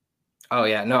 Oh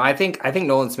yeah, no, I think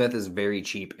Nolan Smith is very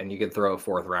cheap, and you could throw a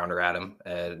fourth rounder at him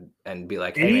and be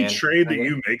like, any trade that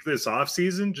you make this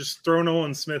offseason, just throw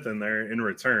Nolan Smith in there in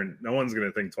return. No one's going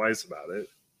to think twice about it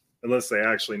unless they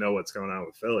actually know what's going on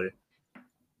with Philly.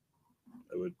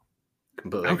 I would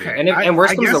completely agree. And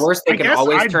worst comes to worst, they can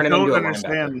always turn him into a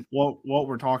linebacker. What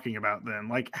we're talking about then.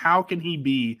 Like, how can he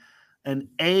be an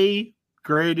A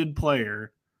graded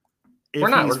player? We're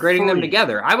not. We're grading them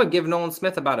together. I would give Nolan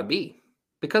Smith about a B.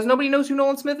 Because nobody knows who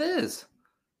Nolan Smith is.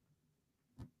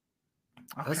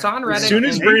 Okay. As soon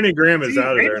as Brandon Graham is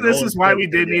out of there. This is why we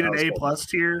did need an A+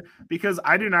 tier, because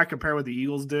I do not compare what the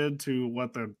Eagles did to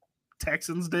what the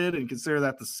Texans did and consider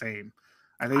that the same.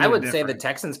 I would say the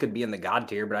Texans could be in the God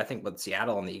tier, but I think what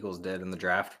Seattle and the Eagles did in the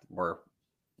draft were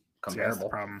comparable. That's the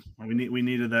problem. We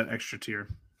needed that extra tier.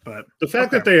 But the fact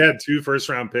that they had 2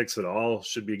 first-round picks at all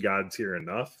should be God tier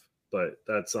enough, but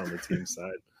that's on the team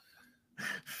side.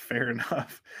 Fair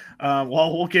enough.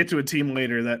 Well, we'll get to a team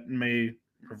later that may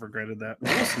have regretted that.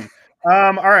 We'll see.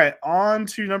 All right, on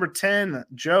to number 10.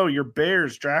 Joe, your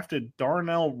Bears drafted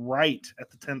Darnell Wright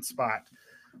at the 10th spot.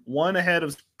 One ahead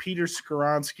of Peter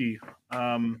Skoronski.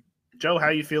 Joe, how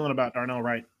are you feeling about Darnell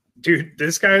Wright? Dude,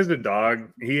 this guy's a dog.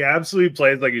 He absolutely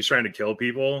plays like he's trying to kill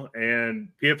people, and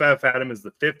PFF had him as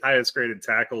the 5th highest graded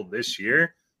tackle this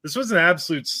year. This was an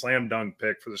absolute slam dunk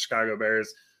pick for the Chicago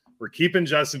Bears. We're keeping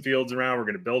Justin Fields around. We're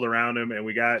going to build around him, and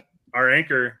we got our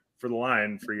anchor for the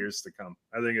line for years to come.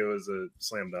 I think it was a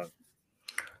slam dunk.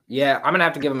 Yeah, I'm going to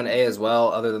have to give him an A as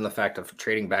well, other than the fact of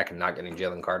trading back and not getting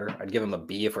Jalen Carter. I'd give him a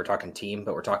B if we're talking team,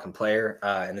 but we're talking player,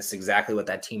 and this is exactly what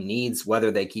that team needs, whether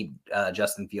they keep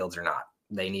Justin Fields or not.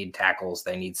 They need tackles.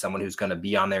 They need someone who's going to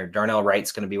be on there. Darnell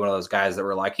Wright's going to be one of those guys that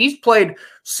were like, he's played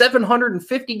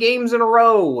 750 games in a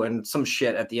row and some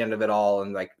shit at the end of it all,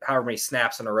 and like however many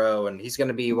snaps in a row. And he's going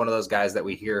to be one of those guys that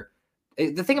we hear.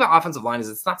 The thing about offensive line is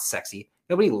it's not sexy.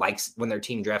 Nobody likes when their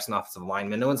team drafts an offensive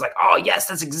lineman. No one's like, oh, yes,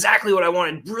 that's exactly what I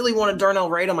wanted. Really wanted Darnell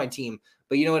Wright on my team.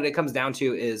 But you know what it comes down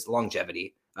to is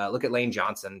longevity. Look at Lane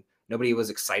Johnson. Nobody was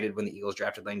excited when the Eagles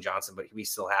drafted Lane Johnson, but we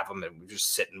still have him, and we're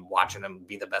just sitting watching him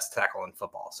be the best tackle in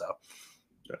football. So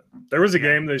there was a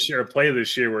game this year, a play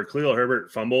this year, where Khalil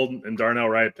Herbert fumbled and Darnell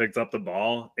Wright picked up the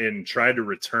ball and tried to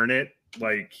return it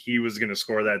like he was going to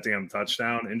score that damn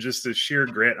touchdown. And just the sheer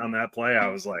grit on that play, I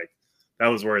was like, that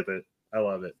was worth it. I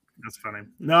love it. That's funny.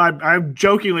 No, I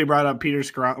jokingly brought up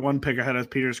one pick ahead of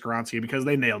Peter Skoronski because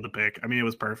they nailed the pick. I mean, it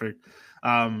was perfect.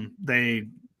 They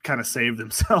kind of saved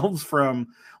themselves from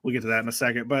 – we'll get to that in a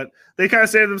second. But they kind of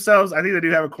saved themselves. I think they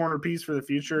do have a corner piece for the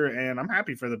future, and I'm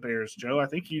happy for the Bears, Joe. I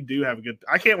think you do have a good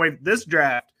 – I can't wait. This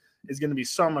draft is going to be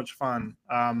so much fun.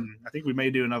 I think we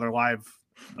may do another live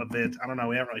event. I don't know.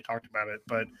 We haven't really talked about it.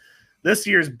 But this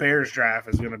year's Bears draft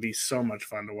is going to be so much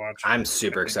fun to watch. I'm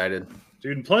super excited.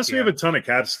 Dude, and plus we have a ton of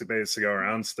cap space to go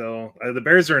around still. The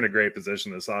Bears are in a great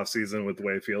position this offseason with the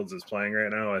way Fields is playing right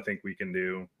now. I think we can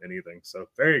do anything. So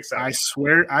very excited.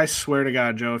 I swear to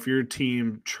God, Joe, if your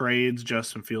team trades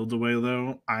Justin Fields away,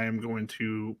 though, I am going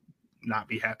to not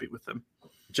be happy with them.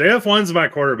 JF1's my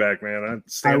quarterback, man.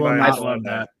 I will not love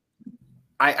that.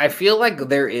 I feel like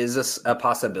there is a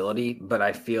possibility, but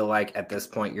I feel like at this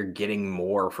point you're getting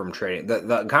more from trading.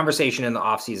 The conversation in the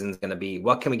offseason is going to be,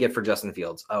 what can we get for Justin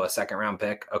Fields? Oh, a second-round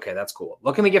pick? Okay, that's cool.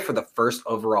 What can we get for the first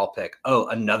overall pick? Oh,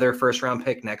 another first-round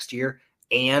pick next year?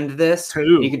 And this?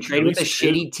 You can trade with a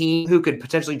shitty team who could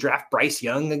potentially draft Bryce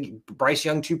Young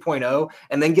 2.0,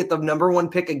 and then get the number 1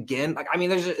 pick again. Like, I mean,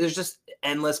 there's just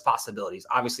endless possibilities.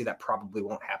 Obviously, that probably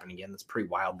won't happen again. That's pretty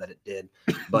wild that it did.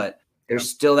 But there's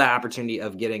still that opportunity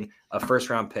of getting a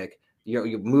first-round pick.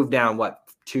 You move down,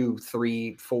 2,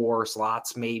 3, 4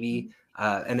 slots maybe,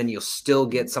 and then you'll still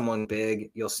get someone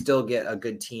big. You'll still get a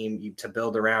good team to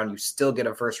build around. You still get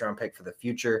a first-round pick for the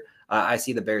future. I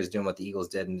see the Bears doing what the Eagles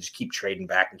did and just keep trading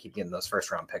back and keep getting those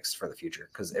first-round picks for the future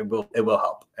because it will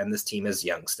help. And this team is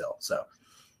young still, so.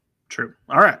 True.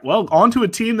 All right. Well, on to a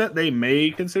team that they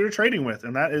may consider trading with,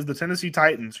 and that is the Tennessee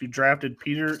Titans, who drafted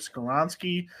Peter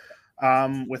Skoronski.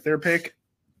 With their pick.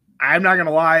 I'm not going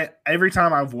to lie. Every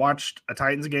time I've watched a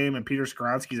Titans game and Peter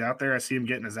Skoronski's out there, I see him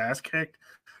getting his ass kicked.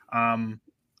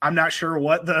 I'm not sure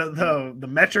what the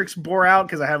metrics bore out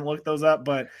because I haven't looked those up,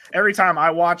 but every time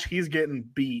I watch, he's getting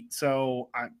beat. So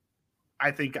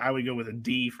I think I would go with a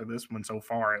D for this one so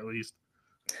far, at least.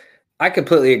 I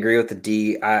completely agree with the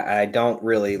D. I don't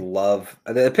really love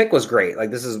the pick was great.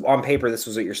 Like this is on paper, this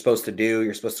was what you're supposed to do.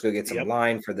 You're supposed to go get some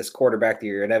line for this quarterback that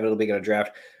you're inevitably going to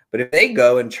draft. But if they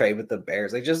go and trade with the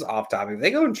Bears, like just off topic, if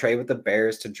they go and trade with the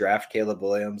Bears to draft Caleb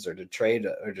Williams or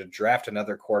to draft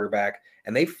another quarterback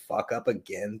and they fuck up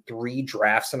again 3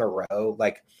 drafts in a row,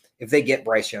 like if they get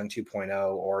Bryce Young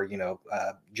 2.0 or,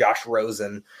 Josh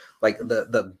Rosen, like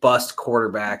the bust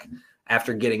quarterback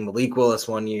after getting Malik Willis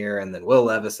one year and then Will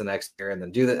Levis the next year and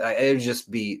then do that, it would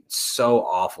just be so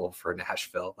awful for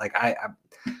Nashville. Like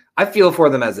I feel for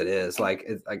them as it is. Like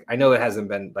I know it hasn't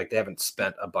been like they haven't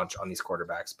spent a bunch on these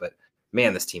quarterbacks, but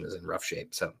man, this team is in rough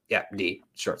shape. So yeah, D,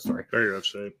 short story. Very rough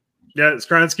shape. Yeah,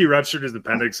 Skronsky ruptured his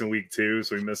appendix in week 2,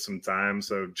 so he missed some time.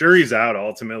 So jury's out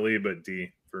ultimately, but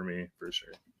D for me for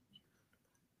sure.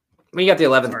 When you got the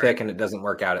 11th pick and it doesn't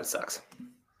work out, it sucks.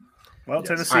 Well,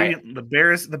 yes. Tennessee,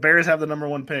 the Bears have the number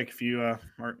 1 pick if you are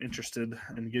interested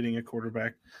in getting a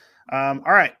quarterback. All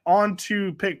right, on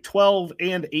to pick 12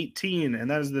 and 18, and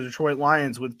that is the Detroit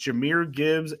Lions with Jahmyr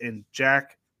Gibbs and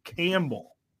Jack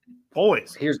Campbell.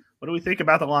 Boys, what do we think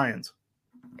about the Lions?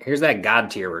 Here's that God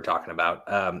tier we're talking about.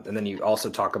 And then you also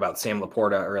talk about Sam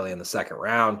Laporta early in the second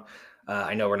round.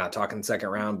 I know we're not talking second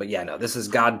round, but yeah, no, this is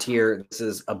God tier. This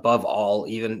is above all,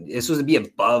 this was to be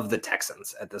above the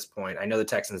Texans at this point. I know the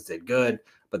Texans did good,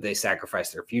 but they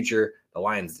sacrificed their future. The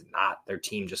Lions did not. Their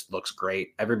team just looks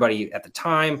great. Everybody at the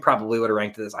time probably would have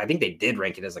ranked this. I think they did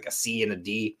rank it as like a C and a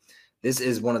D. This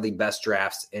is one of the best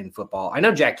drafts in football. I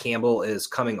know Jack Campbell is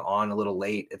coming on a little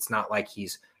late. It's not like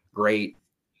he's great.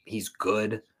 He's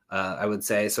good, I would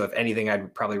say. So if anything,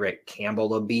 I'd probably rate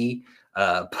Campbell a B,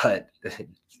 but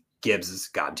Gibbs is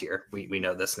God tier. We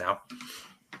know this now.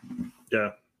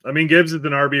 Yeah. I mean, Gibbs is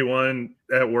an RB1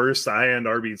 at worst, high-end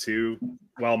RB2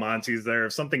 while Monty's there.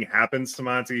 If something happens to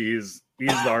Monty, he's the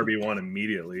RB1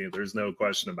 immediately. There's no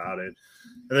question about it.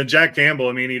 And then Jack Campbell,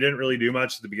 I mean, he didn't really do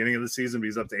much at the beginning of the season, but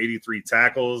he's up to 83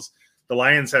 tackles. The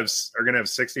Lions are going to have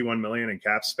 $61 million in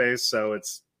cap space, so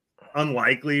it's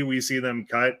unlikely we see them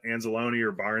cut Anzalone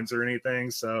or Barnes or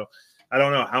anything. So I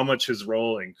don't know how much his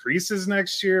role increases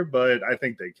next year, but I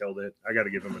think they killed it. I got to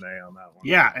give him an A on that one.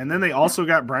 Yeah, and then they also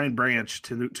got Brian Branch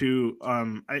this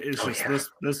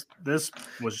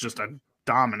was just a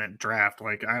dominant draft.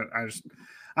 Like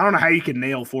I don't know how you can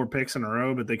nail 4 picks in a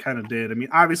row, but they kind of did. I mean,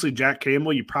 obviously Jack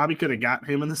Campbell, you probably could have got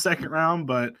him in the second round,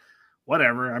 but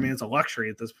whatever. I mean, it's a luxury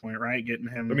at this point, right? Getting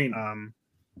him. I mean,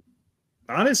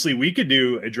 honestly, we could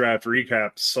do a draft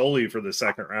recap solely for the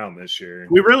second round this year.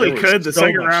 We really could. The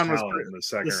second round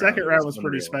was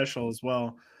pretty special as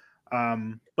well.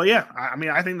 But yeah, I mean,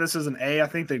 I think this is an A. I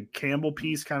think the Campbell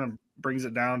piece kind of brings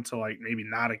it down to like maybe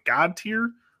not a God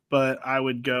tier, but I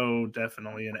would go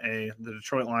definitely an A. The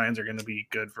Detroit Lions are going to be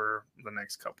good for the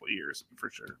next couple of years for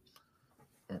sure.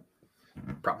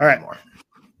 Probably all right. More.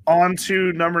 On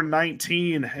to number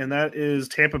 19, and that is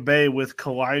Tampa Bay with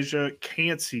Kalijah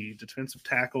Cansey, defensive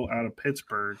tackle out of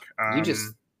Pittsburgh. We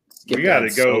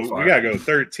gotta go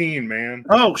 13, man.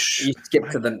 Oh, you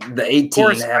skipped to the 18. Of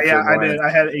course, yeah, I did. I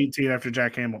had 18 after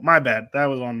Jack Campbell. My bad. That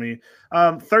was on me.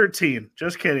 13.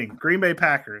 Just kidding. Green Bay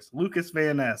Packers. Lucas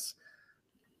Van Ness.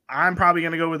 I'm probably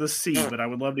gonna go with a C, but I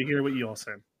would love to hear what you all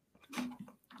said.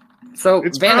 So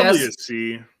it's Van probably Ness, a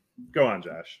C. Go on,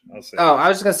 Josh. I'll say. I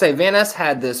was just gonna say Van Ness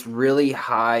had this really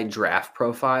high draft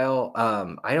profile.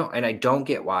 I don't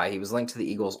get why. He was linked to the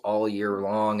Eagles all year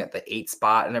long at the 8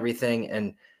 spot and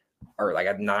everything, or like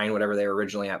at 9, whatever they were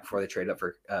originally at before they traded up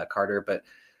for Carter. But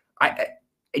I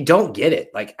don't get it.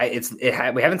 Like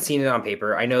we haven't seen it on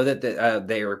paper. I know that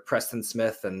they were Preston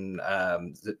Smith and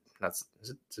is it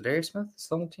Zadarius Smith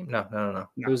still on the team? No.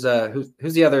 Who's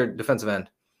the other defensive end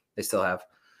they still have?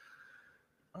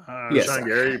 Rashawn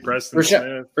Gary, Preston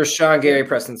Smith. Rashawn Gary,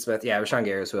 Preston Smith. Yeah, Rashawn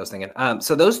Gary is who I was thinking.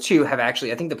 So those two have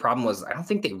actually, I think the problem was, I don't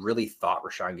think they really thought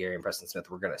Rashawn Gary and Preston Smith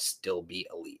were going to still be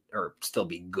elite or still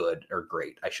be good or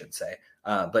great, I should say.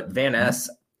 But Van Ness,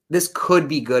 this could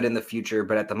be good in the future,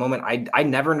 but at the moment, I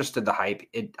never understood the hype.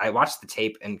 I watched the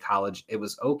tape in college. It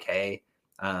was okay.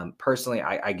 Personally,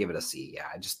 I give it a C. Yeah,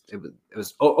 it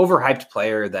was overhyped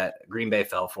player that Green Bay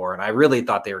fell for, and I really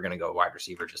thought they were going to go wide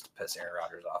receiver just to piss Aaron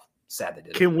Rodgers off. Sad they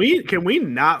did. Can we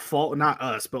not fall? Not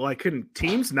us, but like, can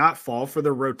teams not fall for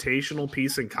the rotational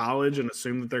piece in college and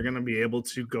assume that they're going to be able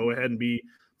to go ahead and be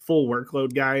full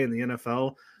workload guy in the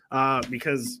NFL?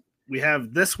 Because we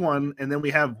have this one, and then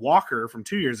we have Walker from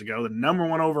 2 years ago, the number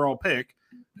 1 overall pick,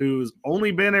 who's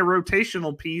only been a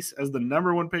rotational piece as the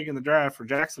number 1 pick in the draft for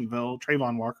Jacksonville,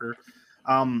 Trayvon Walker.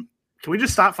 Can we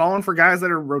just stop falling for guys that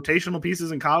are rotational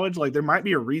pieces in college? Like, there might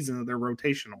be a reason that they're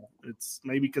rotational. It's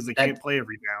maybe because they can't play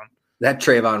every down. That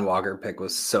Trayvon Walker pick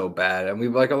was so bad, and we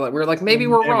were like, maybe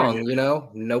we're wrong, you know?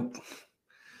 Nope.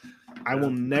 I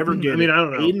will never get it. I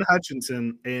don't know. Aiden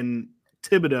Hutchinson and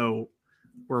Thibodeau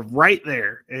were right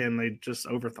there, and they just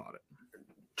overthought it.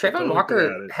 Trayvon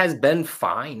Walker has been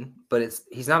fine, but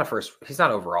he's not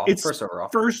overall. First overall.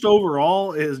 First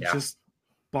overall is just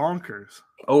bonkers.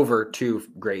 Over 2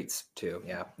 greats too.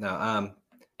 Yeah. No.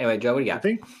 Anyway, Joe, what do you got?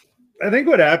 I think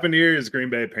what happened here is Green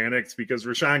Bay panicked because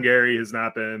Rashawn Gary has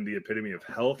not been the epitome of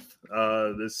health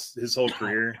his whole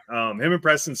career. Him and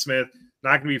Preston Smith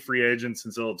not going to be free agents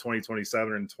until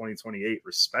 2027 and 2028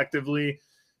 respectively.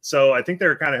 So I think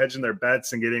they're kind of hedging their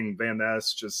bets and getting Van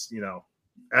Ness just,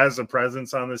 as a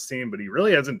presence on this team, but he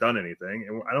really hasn't done anything.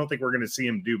 And I don't think we're going to see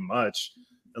him do much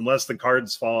unless the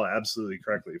cards fall absolutely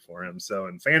correctly for him. So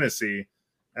in fantasy,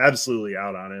 absolutely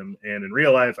out on him. And in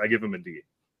real life, I give him a D.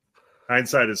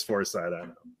 Hindsight is foresight, I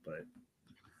know, but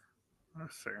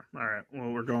that's fair. All right.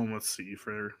 Well, we're going with C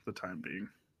for the time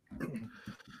being.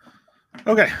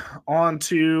 Okay, on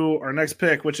to our next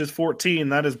pick, which is 14.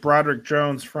 That is Broderick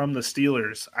Jones from the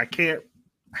Steelers. I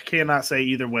cannot say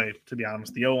either way, to be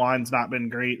honest. The O-line's not been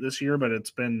great this year, but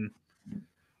it's been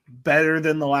better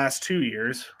than the last 2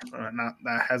 years.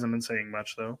 That hasn't been saying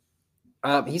much, though.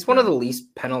 He's one of the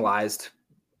least penalized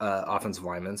offensive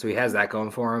linemen, so he has that going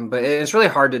for him. But it's really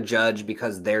hard to judge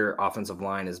because their offensive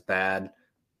line is bad.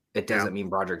 It doesn't mean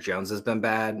Broderick Jones has been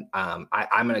bad. I'm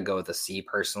going to go with a C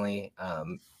personally.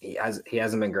 He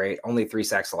hasn't been great. Only 3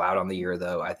 sacks allowed on the year,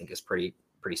 though. I think is pretty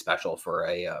special for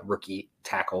a rookie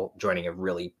tackle joining a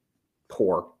really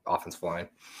poor offensive line.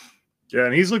 Yeah,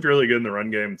 and he's looked really good in the run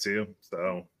game too.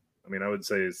 So, I would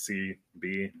say C,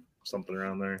 B, something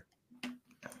around there.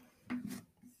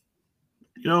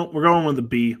 We're going with a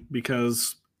B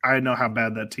because I know how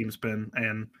bad that team's been,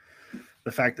 and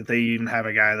the fact that they even have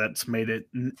a guy that's made it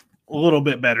a little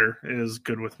bit better is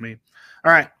good with me.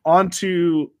 All right, on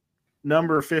to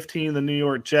number 15, the New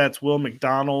York Jets, Will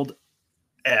McDonald,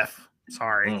 F.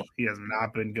 Sorry, he has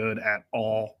not been good at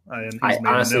all. And he's made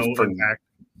no impact.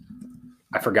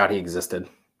 I forgot he existed.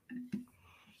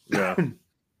 Yeah.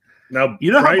 Now,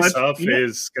 Bryce Huff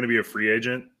is going to be a free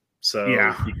agent, so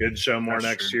he could show more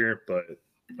next year, but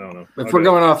I don't know. If we're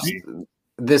going off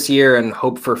this year and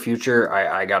hope for future,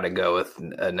 I got to go with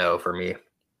a no for me.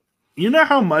 You know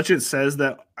how much it says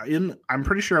that I'm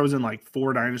pretty sure I was in like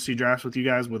 4 dynasty drafts with you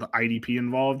guys with IDP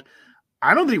involved.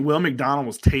 I don't think Will McDonald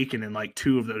was taken in like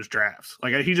 2 of those drafts.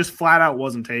 Like he just flat out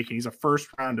wasn't taken. He's a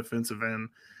first-round defensive end,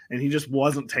 and he just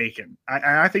wasn't taken.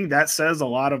 I think that says a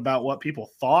lot about what people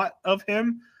thought of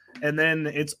him. And then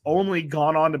it's only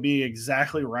gone on to be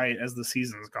exactly right as the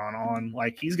season's gone on.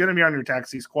 Like he's going to be on your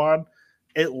taxi squad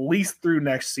at least through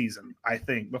next season, I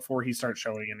think, before he starts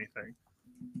showing anything.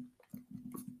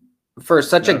 For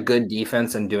such a good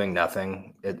defense and doing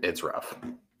nothing, it's rough.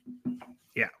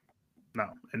 Yeah. No.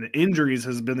 And the injuries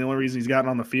has been the only reason he's gotten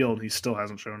on the field. He still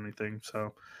hasn't shown anything.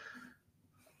 So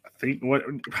I think what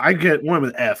I get one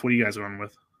with F. What are you guys going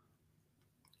with?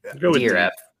 Go with D or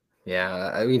F.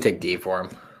 Yeah, we can take D for him.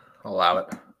 I'll allow it.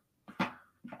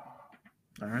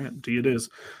 All right, D it is.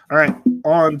 All right,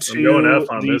 on to I'm going F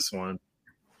on this one.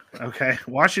 Okay,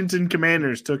 Washington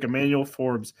Commanders took Emmanuel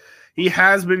Forbes. He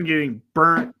has been getting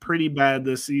burnt pretty bad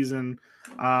this season,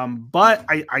 but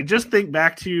I just think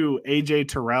back to A.J.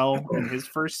 Terrell in his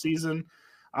first season.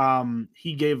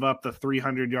 He gave up the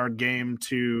 300-yard game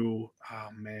to,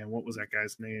 what was that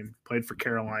guy's name? Played for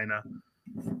Carolina.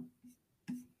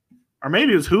 Or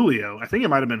maybe it was Julio. I think it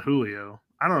might have been Julio.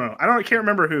 I don't know. I can't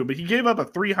remember who, but he gave up a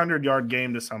 300-yard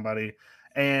game to somebody,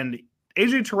 and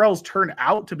A.J. Terrell's turned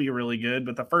out to be really good,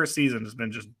 but the first season has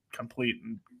been just complete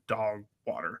dog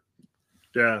water.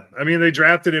 Yeah. They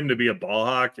drafted him to be a ball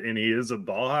hawk, and he is a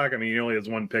ball hawk. He only has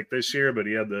 1 pick this year, but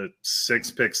he had the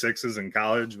 6 pick sixes in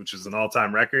college, which is an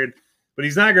all-time record. But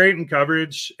he's not great in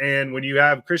coverage, and when you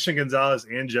have Christian Gonzalez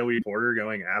and Joey Porter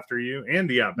going after you, and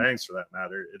Deion Banks for that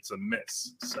matter, it's a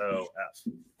miss. So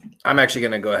F. I'm actually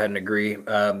going to go ahead and agree.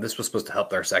 This was supposed to help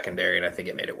their secondary, and I think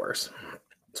it made it worse.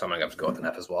 So I'm going to have to go with an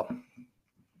F as well.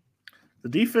 The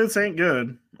defense ain't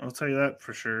good. I'll tell you that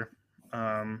for sure.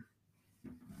 Man,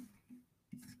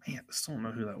 I still don't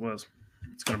know who that was.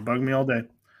 It's going to bug me all day.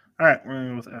 All right, we're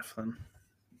going to go with F then.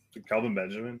 Kelvin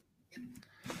Benjamin.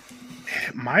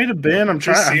 It might have been. I've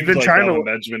been trying Kelvin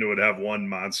Benjamin would have 1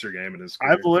 monster game in his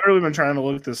career. I've literally been trying to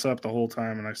look this up the whole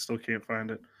time, and I still can't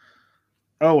find it.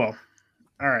 Oh, well.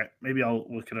 All right. Maybe I'll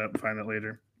look it up and find it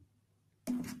later.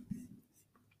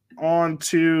 on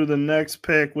to the next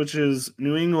pick, which is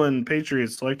New England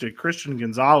Patriots selected Christian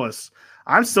Gonzalez.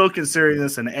 I'm still considering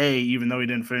this an A, even though he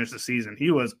didn't finish the season.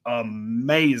 He was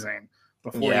amazing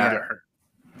before he got hurt.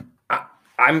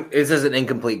 This is an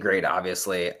incomplete grade,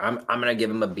 obviously. I'm gonna give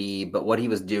him a B, but what he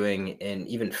was doing in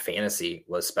even fantasy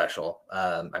was special.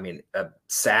 I mean, a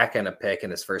sack and a pick in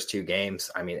his first 2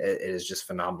 games. I mean, it is just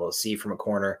phenomenal to see from a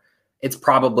corner. It's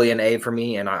probably an A for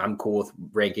me, and I'm cool with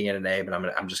ranking it an A, but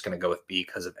I'm just gonna go with B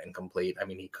because of incomplete. I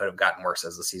mean, he could have gotten worse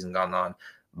as the season gone on,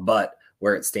 but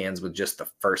where it stands with just the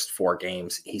first 4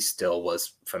 games, he still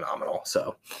was phenomenal.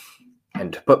 So,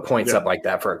 and to put points up like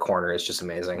that for a corner is just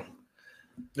amazing.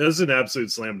 This is an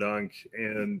absolute slam dunk.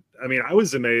 And I mean, I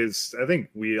was amazed. I think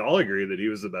we all agree that he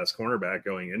was the best cornerback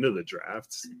going into the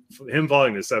draft. Him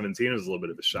falling to 17 was a little bit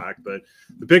of a shock, but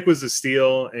the pick was a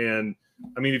steal. And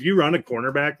I mean, if you run a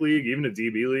cornerback league, even a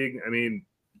DB league, I mean,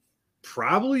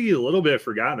 probably a little bit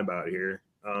forgotten about here.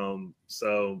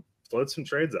 So float some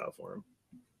trades out for him.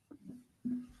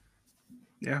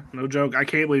 Yeah, no joke. I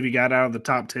can't believe he got out of the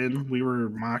top 10. We were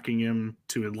mocking him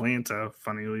to Atlanta,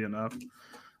 funnily enough.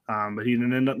 But he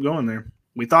didn't end up going there.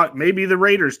 We thought maybe the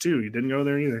Raiders, too. He didn't go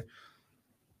there either.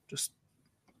 Just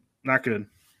not good.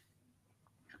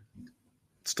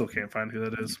 Still can't find who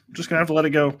that is. Just going to have to let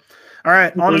it go. All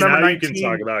right, on to number 19. You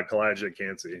can talk about Kalijah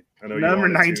Cansey. I know number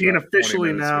 19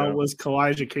 officially now was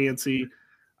Kalijah Cansey.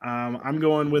 I'm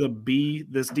going with a B.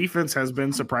 This defense has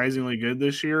been surprisingly good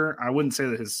this year. I wouldn't say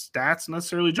that his stats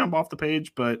necessarily jump off the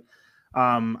page, but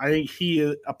I think he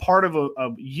is a part of a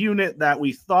unit that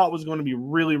we thought was going to be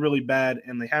really, really bad,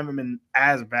 and they haven't been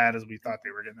as bad as we thought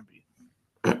they were going to be.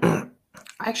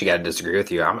 I actually got to disagree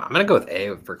with you. I'm going to go with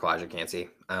A for Kalijah Cansey.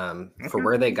 For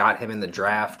where they got him in the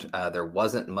draft, there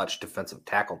wasn't much defensive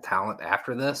tackle talent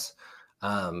after this.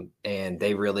 And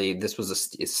this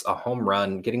was a home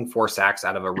run, getting 4 sacks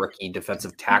out of a rookie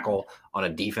defensive tackle on a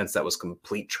defense that was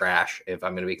complete trash, if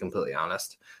I'm going to be completely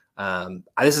honest.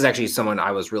 This is actually someone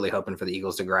I was really hoping for the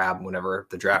Eagles to grab whenever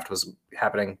the draft was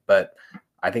happening, but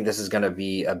I think this is going to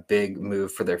be a big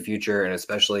move for their future. And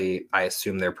especially, I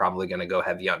assume they're probably going to go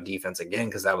heavy on defense again,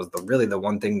 because that was really the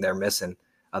one thing they're missing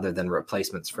other than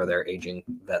replacements for their aging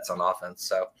vets on offense.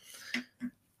 So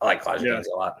I like Kalijah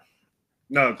Cansey a lot.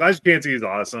 No, Kalijah Cansey is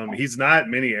awesome. He's not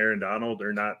mini Aaron Donald,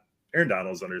 or not. Aaron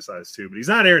Donald's undersized too, but he's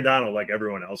not Aaron Donald like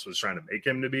everyone else was trying to make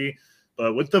him to be.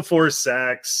 But with the 4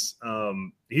 sacks,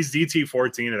 he's DT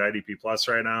 14 at IDP Plus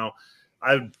right now.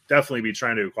 I'd definitely be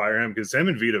trying to acquire him, because him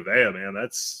and Vita Vea, man,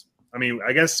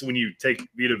 I guess when you take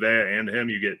Vita Vea and him,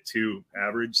 you get 2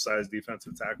 average size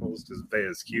defensive tackles, because Vea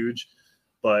is huge.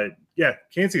 But yeah,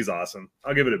 Cansey's awesome.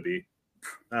 I'll give it a B,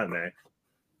 not an A.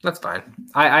 That's fine.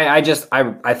 I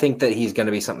think that he's going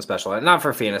to be something special, and not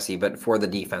for fantasy, but for the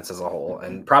defense as a whole.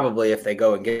 And probably if they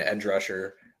go and get an edge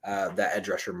rusher, that edge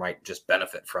rusher might just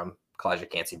benefit from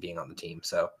Kalijah Cansey being on the team.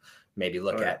 So maybe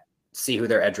see who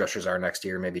their edge rushers are next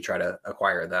year, maybe try to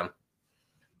acquire them.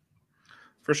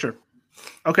 For sure.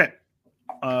 Okay.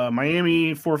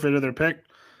 Miami forfeited their pick,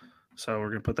 so we're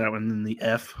going to put that one in the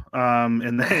F.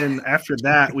 And then after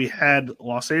that, we had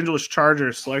Los Angeles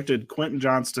Chargers selected Quentin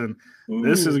Johnston. Ooh.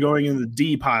 This is going in the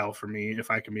D pile for me,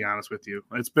 if I can be honest with you.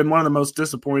 It's been one of the most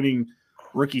disappointing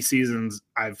rookie seasons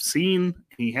I've seen.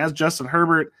 He has Justin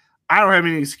Herbert. I don't have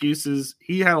any excuses.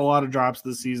 He had a lot of drops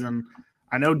this season.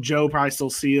 I know Joe probably still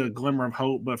see a glimmer of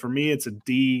hope, but for me, it's a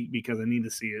D because I need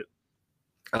to see it.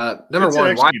 Number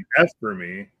one, why F for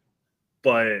me?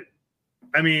 But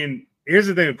I mean, here's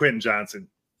the thing with Quentin Johnston.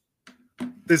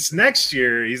 This next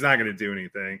year, he's not going to do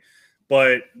anything.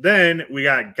 But then we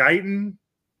got Guyton,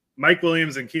 Mike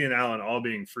Williams, and Keenan Allen all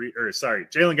being free. Or sorry,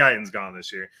 Jalen Guyton's gone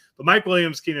this year. But Mike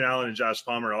Williams, Keenan Allen, and Josh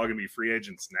Palmer are all going to be free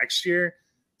agents next year.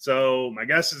 So my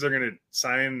guess is they're going to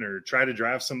sign or try to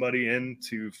draft somebody in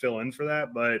to fill in for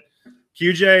that. But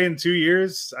QJ in 2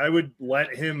 years, I would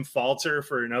let him falter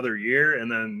for another year.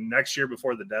 And then next year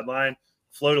before the deadline,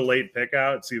 float a late pick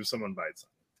out, see if someone bites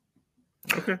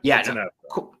him. Okay. Yeah.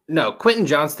 No, Quentin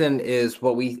Johnston is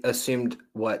what we assumed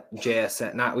what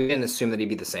JSN, we didn't assume that he'd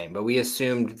be the same, but we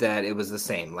assumed that it was the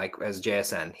same, like as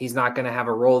JSN. He's not going to have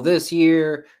a role this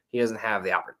year. He doesn't have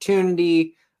the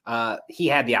opportunity. He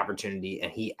had the opportunity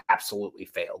and he absolutely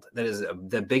failed. That is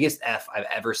the biggest F I've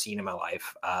ever seen in my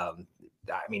life. I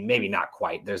mean, maybe not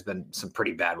quite. There's been some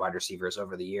pretty bad wide receivers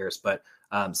over the years, but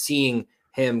seeing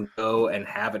him go and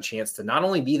have a chance to not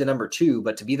only be the number 2,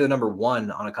 but to be the number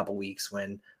 1 on a couple weeks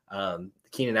when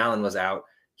Keenan Allen was out,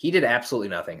 he did absolutely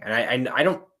nothing. And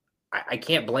I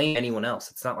can't blame anyone else.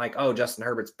 It's not like, oh, Justin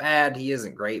Herbert's bad. He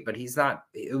isn't great, but he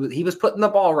was putting the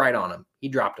ball right on him. He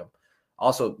dropped him.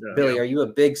 Also, Billy, are you a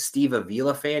big Steve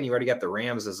Avila fan? You already got the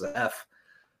Rams as an F.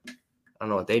 I don't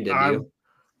know what they did to you.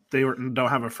 They don't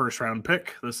have a first round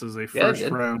pick. This is a first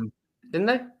round. Didn't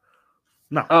they?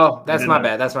 No. Oh, that's my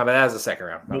bad. That's my bad. That was a second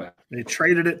round. My bad. They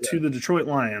traded it to the Detroit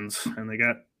Lions, and they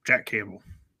got Jack Cable.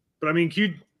 But I mean,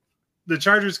 the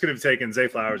Chargers could have taken Zay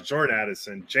Flowers, Jordan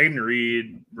Addison, Jaden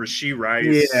Reed, Rashee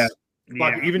Rice. Yeah.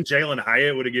 Even Jalen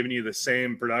Hyatt would have given you the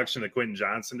same production that Quentin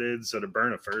Johnson did. So to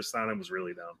burn a first on him was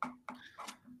really dumb.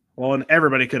 Well, and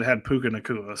everybody could have had Puka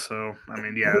Nacua. So I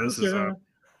mean, this is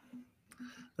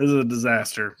a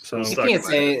disaster. So you can't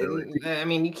say. I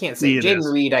mean, you can't say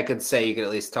Jaden Reed. I could say you could at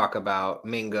least talk about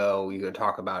Mingo. You could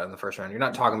talk about it in the first round. You're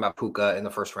not talking about Puka in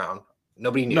the first round.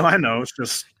 Nobody knew. No, I know. It's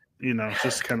just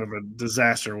just kind of a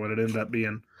disaster what it ended up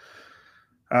being.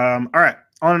 All right.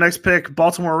 On the next pick,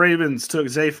 Baltimore Ravens took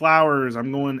Zay Flowers.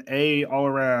 I'm going A all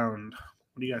around.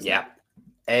 What do you guys think?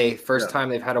 A. First time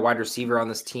they've had a wide receiver on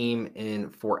this team in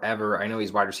forever. I know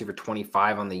he's wide receiver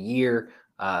 25 on the year.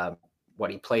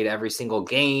 He played every single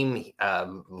game.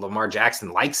 Lamar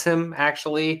Jackson likes him,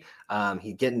 actually.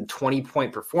 He's getting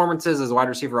 20-point performances as a wide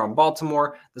receiver on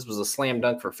Baltimore. This was a slam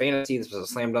dunk for fantasy. This was a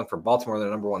slam dunk for Baltimore, the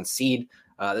number 1 seed.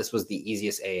 This was the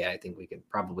easiest A I think we could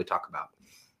probably talk about.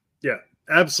 Yeah.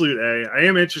 Absolute A. I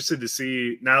am interested to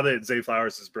see, now that Zay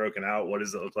Flowers is broken out, what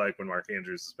does it look like when Mark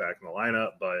Andrews is back in the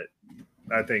lineup? But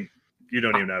I think you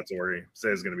don't even have to worry.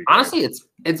 Zay's going to be honestly great.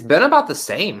 It's been about the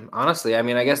same. Honestly, I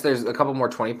mean, I guess there's a couple more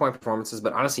 20-point performances,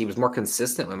 but honestly, he was more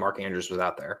consistent when Mark Andrews was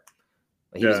out there.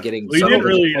 He was getting. Well, he didn't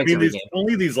really. I mean,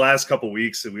 only these last couple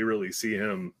weeks that we really see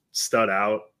him stud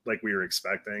out like we were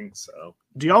expecting. So,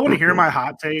 do y'all want to hear my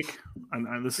hot take?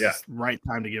 And this is the right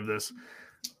time to give this.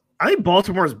 I think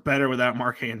Baltimore is better without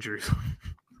Mark Andrews,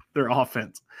 their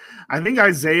offense. I think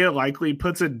Isaiah likely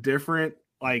puts a different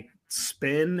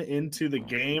spin into the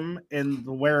game, and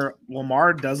where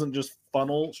Lamar doesn't just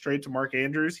funnel straight to Mark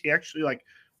Andrews, he actually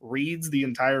reads the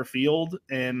entire field,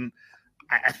 and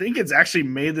I think it's actually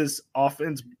made this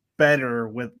offense better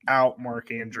without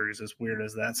Mark Andrews, as weird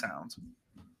as that sounds.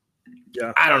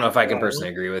 Yeah, I don't know if I can personally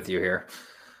agree with you here.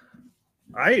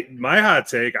 My hot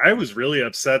take, I was really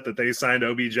upset that they signed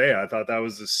OBJ. I thought that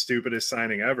was the stupidest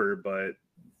signing ever, but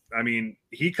I mean,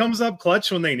 he comes up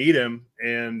clutch when they need him,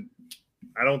 and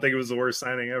I don't think it was the worst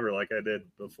signing ever like I did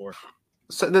before.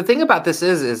 So the thing about this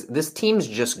is this team's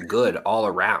just good all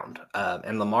around,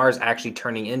 and Lamar's actually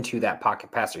turning into that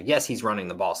pocket passer. Yes, he's running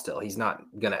the ball still. He's not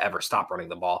going to ever stop running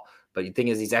the ball. But the thing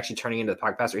is, he's actually turning into the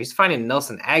pocket passer. He's finding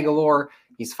Nelson Aguilar.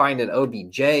 He's finding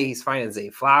OBJ. He's finding Zay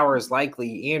Flowers,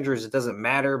 likely Andrews. It doesn't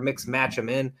matter. Mix match him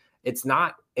in. It's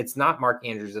not Mark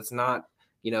Andrews. It's not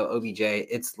OBJ.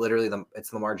 It's literally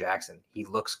it's Lamar Jackson. He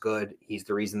looks good. He's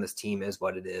the reason this team is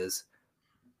what it is.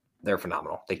 They're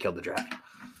phenomenal. They killed the draft.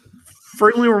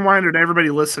 Friendly reminder to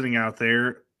everybody listening out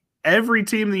there: every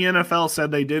team in the NFL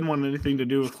said they didn't want anything to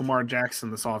do with Lamar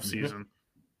Jackson this offseason.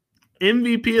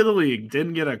 MVP of the league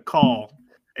didn't get a call.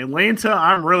 Atlanta,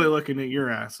 I'm really looking at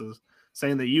your asses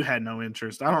saying that you had no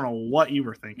interest. I don't know what you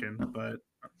were thinking, but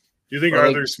do you think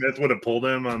Arthur Smith would have pulled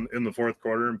him in the fourth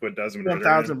quarter and put Desmond Ritter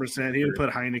 1,000%. He would put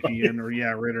Heineke in, or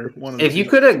Ritter. If you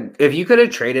could have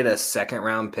traded a second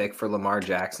round pick for Lamar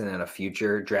Jackson and a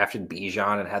future, drafted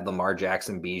Bijan and had Lamar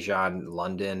Jackson, Bijan,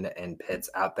 London, and Pitts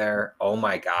out there, oh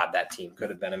my God, that team could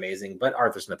have been amazing. But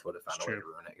Arthur Smith would have found a way to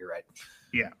ruin it. You're right.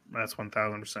 Yeah, that's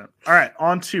 1,000%. All right,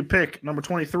 on to pick number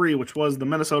 23, which was the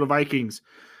Minnesota Vikings.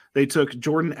 They took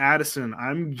Jordan Addison.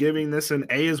 I'm giving this an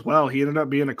A as well. He ended up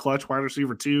being a clutch wide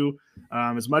receiver too.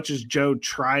 As much as Joe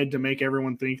tried to make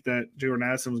everyone think that Jordan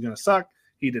Addison was going to suck,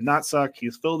 he did not suck. He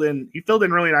filled in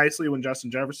really nicely when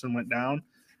Justin Jefferson went down.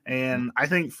 And I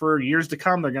think for years to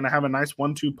come, they're going to have a nice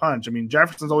 1-2 punch. I mean,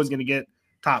 Jefferson's always going to get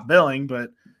top billing, but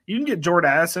you can get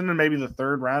Jordan Addison in maybe the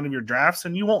third round of your drafts,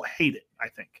 and you won't hate it, I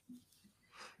think.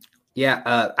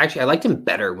 Yeah, actually, I liked him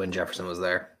better when Jefferson was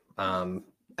there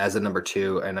as a number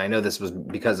 2, and I know this was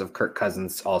because of Kirk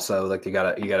Cousins. Also, you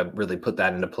gotta really put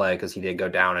that into play because he did go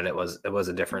down, and it was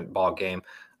a different ball game.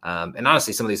 And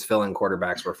honestly, some of these fill-in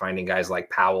quarterbacks were finding guys like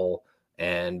Powell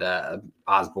and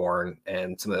Osborne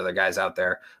and some of the other guys out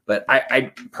there. But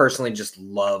I personally just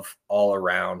love all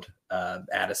around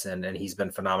Addison, and he's been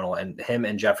phenomenal. And him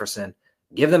and Jefferson,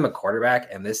 give them a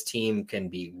quarterback, and this team can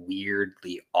be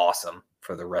weirdly awesome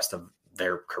for the rest of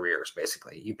their careers.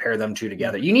 Basically, you pair them two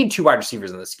together. You need 2 wide receivers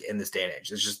in this day and age.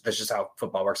 That's just how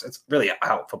football works. It's really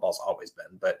how football's always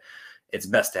been, but it's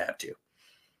best to have 2.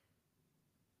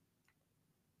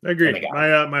 I agree.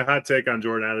 My hot take on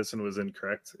Jordan Addison was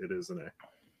incorrect. It is an A.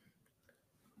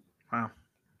 Wow,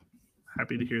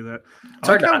 happy to hear that.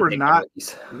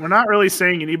 We're not really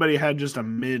saying anybody had just a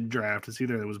mid draft. It's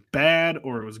either it was bad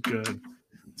or it was good.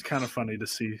 It's kind of funny to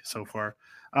see so far.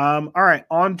 All right,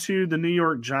 on to the New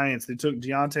York Giants. They took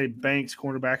Deonte Banks,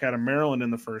 cornerback out of Maryland,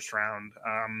 in the first round.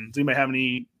 Does anybody have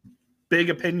any big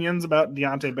opinions about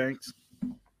Deonte Banks?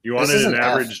 You wanted an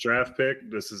average draft pick?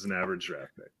 This is an average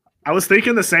draft pick. I was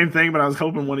thinking the same thing, but I was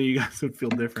hoping one of you guys would feel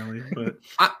differently. But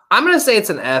I'm going to say it's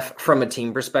an F from a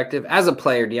team perspective. As a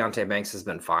player, Deonte Banks has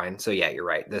been fine. So, yeah, you're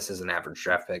right. This is an average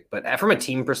draft pick. But from a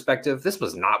team perspective, this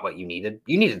was not what you needed.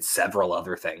 You needed several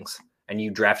other things, and you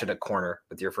drafted a corner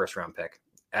with your first-round pick.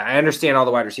 I understand all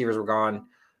the wide receivers were gone.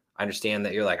 I understand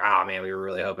that you're like, man, we were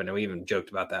really hoping. And we even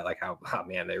joked about that, like how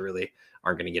man, they really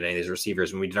aren't going to get any of these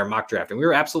receivers when we did our mock draft. And we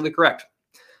were absolutely correct.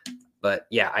 But,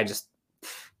 yeah, I just –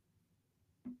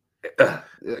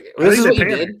 this is what you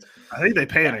did. I think they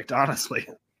panicked, honestly.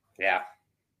 Yeah.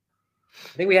 I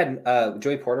think we had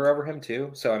Joey Porter over him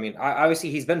too. So, I mean, obviously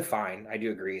he's been fine. I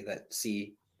do agree that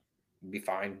C would be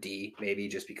fine. D maybe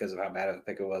just because of how bad of a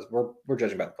pick it was. We're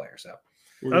judging by the player. So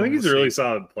I think he's a really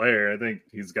solid player. I think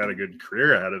he's got a good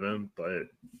career ahead of him, but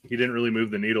he didn't really move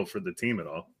the needle for the team at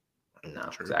all. No,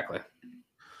 exactly.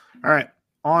 All right.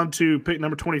 On to pick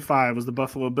number 25 was the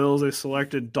Buffalo Bills. They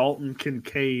selected Dalton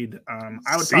Kincaid.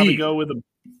 I would probably go with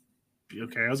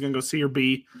I was going to go C or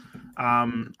B.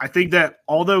 I think that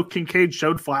although Kincaid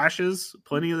showed flashes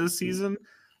plenty of this season,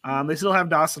 they still have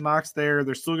Dawson Knox there.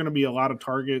 There's still going to be a lot of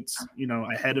targets,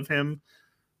 ahead of him.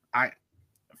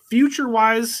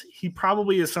 Future-wise, he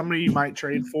probably is somebody you might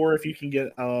trade for if you can get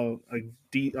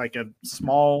a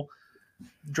small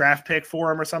draft pick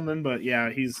for him or something. But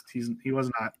yeah, he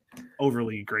was not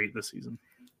overly great this season.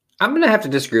 I'm going to have to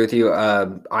disagree with you.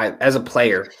 As a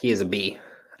player, he is a B.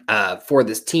 For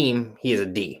this team, he is a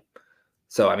D.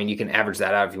 So, I mean, you can average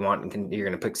that out if you want. You're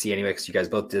going to pick C anyway because you guys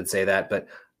both did say that. But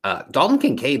Dalton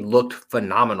Kincaid looked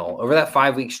phenomenal over that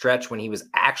 5-week stretch when he was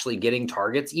actually getting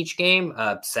targets each game,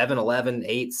 7, 11,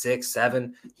 8, 6,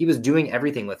 7. He was doing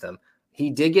everything with them. He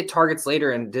did get targets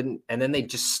later and then they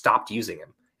just stopped using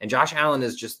him. And Josh Allen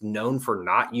is just known for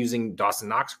not using Dawson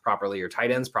Knox properly or tight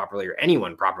ends properly or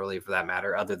anyone properly for that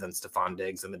matter, other than Stephon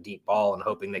Diggs and the deep ball and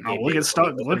hoping that. Look at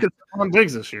Stephon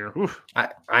Diggs this year.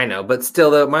 I know, but still,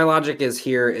 though, my logic is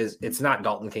it's not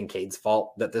Dalton Kincaid's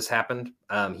fault that this happened.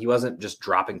 He wasn't just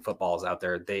dropping footballs out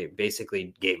there; they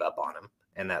basically gave up on him,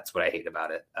 and that's what I hate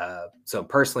about it. So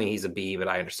personally, he's a B, but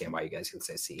I understand why you guys can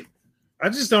say C. I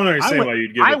just don't understand why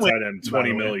you'd give a tight end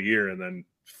 $20 million a year and then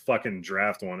fucking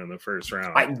draft one in the first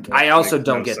round. I also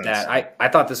don't get that. I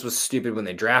thought this was stupid when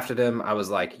they drafted him. I was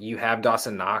like, you have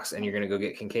Dawson Knox and you're going to go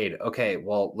get Kincaid. Okay,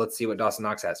 well, let's see what Dawson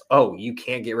Knox has. Oh, you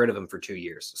can't get rid of him for 2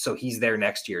 years. So he's there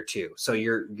next year too. So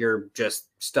you're just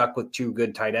stuck with 2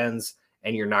 good tight ends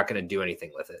and you're not going to do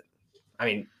anything with it. I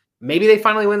mean, maybe they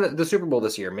finally win the Super Bowl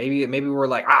this year. Maybe we're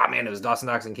like, man, it was Dawson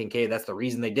Knox and Kincaid. That's the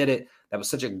reason they did it. That was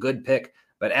such a good pick.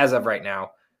 But as of right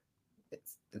now,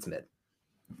 it's mid.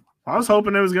 I was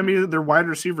hoping it was going to be their wide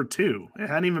receiver too. It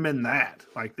hadn't even been that.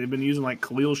 Like they've been using like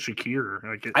Khalil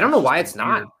Shakir. I don't know why it's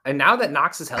not. And now that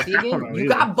Knox is healthy again, you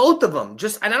got both of them.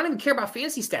 I don't even care about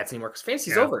fantasy stats anymore because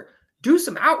fantasy's over. Do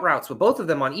some out routes with both of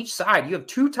them on each side. You have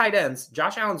 2 tight ends.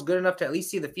 Josh Allen's good enough to at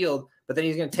least see the field, but then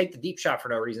he's going to take the deep shot for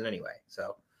no reason anyway.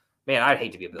 So, man, I'd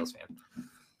hate to be a Bills fan.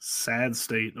 Sad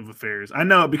state of affairs. I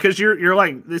know, because you're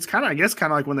like, it's kind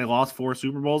of like when they lost 4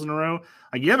 Super Bowls in a row.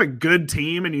 Like you have a good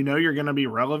team and you're going to be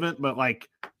relevant, but like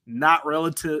not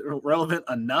relevant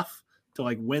enough to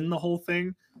like win the whole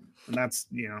thing. And that's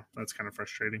kind of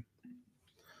frustrating.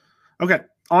 Okay.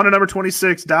 On to number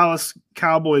 26, Dallas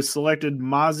Cowboys selected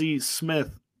Mozzie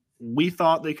Smith. We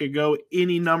thought they could go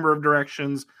any number of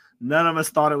directions. None of us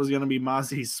thought it was going to be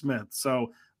Mozzie Smith.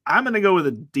 So I'm going to go with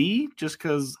a D just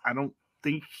because I don't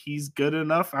think he's good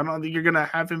enough. I don't think you're going to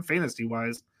have him fantasy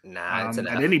wise. Nah, it's an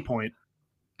F. At any point.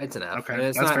 It's an F. Okay, I mean,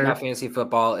 it's not about fantasy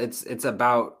football. It's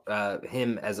about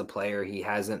him as a player.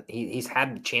 He's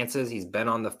had chances. He's been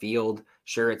on the field.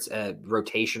 Sure, it's a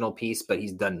rotational piece, but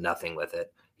he's done nothing with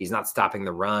it. He's not stopping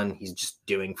the run. He's just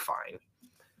doing fine.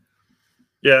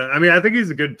 Yeah, I mean, I think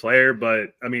he's a good player,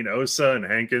 but I mean, Osa and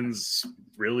Hankins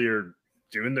really are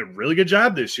doing a really good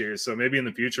job this year. So maybe in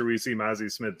the future we see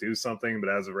Mozzie Smith do something, but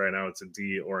as of right now, it's a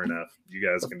D or an F. You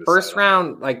guys can decide. First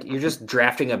round, like you're just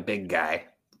drafting a big guy.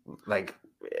 Like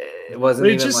it wasn't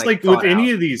even just like with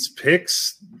any of these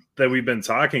picks that we've been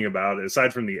talking about,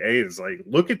 aside from the A's, like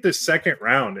look at the second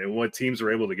round and what teams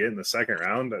were able to get in the second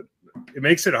round. It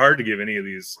makes it hard to give any of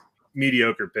these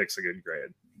mediocre picks a good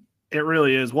grade. It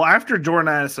really is. Well, after Jordan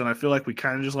Addison, I feel like we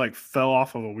kind of just like fell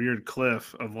off of a weird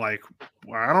cliff of like,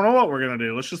 well, I don't know what we're going to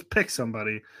do. Let's just pick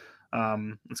somebody.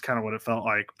 It's kind of what it felt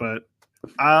like. But,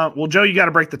 well, Joe, you got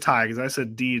to break the tie because I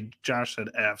said D, Josh said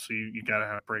F, so you got to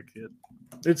have break it.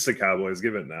 It's the Cowboys.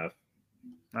 Give it an F.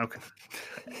 Okay.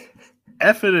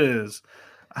 F it is.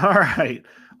 All right.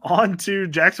 On to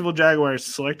Jacksonville Jaguars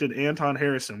selected Anton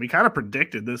Harrison. We kind of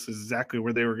predicted this is exactly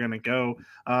where they were going to go.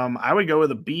 I would go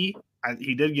with a B.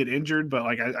 He did get injured, but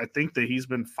I think that he's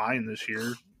been fine this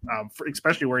year,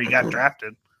 especially where he got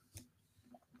drafted.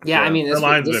 Yeah, I mean, the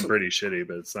line's been pretty shitty,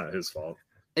 but it's not his fault.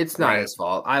 It's not his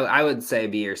fault. I would say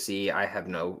B or C. I have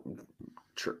no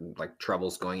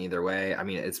troubles going either way. I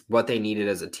mean, it's what they needed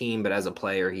as a team, but as a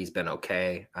player, he's been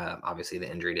okay. Obviously,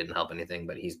 the injury didn't help anything,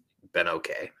 but he's been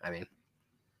okay. I mean,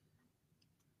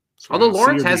 although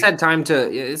Lawrence has had time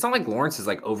to, it's not like Lawrence is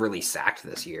like overly sacked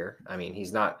this year. I mean,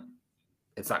 he's not.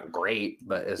 It's not great,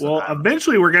 but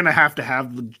eventually we're gonna have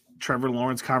the Trevor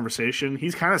Lawrence conversation.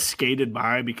 He's kind of skated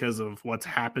by because of what's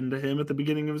happened to him at the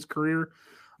beginning of his career.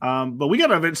 But we got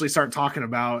to eventually start talking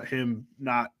about him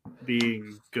not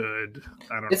being good.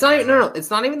 It's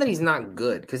not even that he's not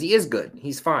good, because he is good.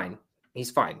 He's fine.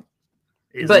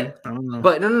 But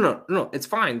no. It's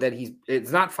fine that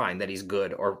it's not fine that he's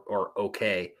good or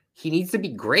okay. He needs to be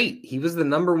great. He was the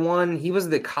number one. He was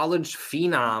the college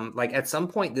phenom. Like, at some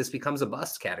point, this becomes a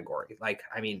bust category. Like,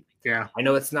 I mean, yeah, I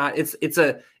know it's not. It's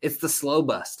the slow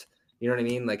bust. You know what I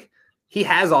mean? Like, he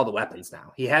has all the weapons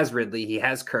now. He has Ridley. He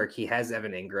has Kirk. He has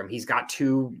Evan Ingram. He's got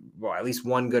at least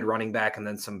one good running back, and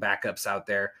then some backups out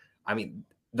there. I mean,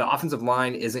 the offensive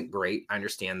line isn't great. I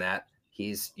understand that.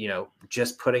 He's,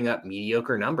 just putting up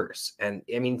mediocre numbers. And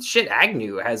I mean,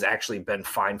 Agnew has actually been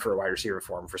fine for a wide receiver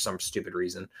for him for some stupid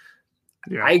reason.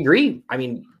 Yeah. I agree. I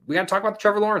mean, we got to talk about the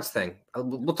Trevor Lawrence thing.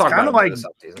 We'll talk about it this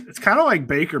offseason. It's kind of like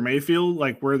Baker Mayfield,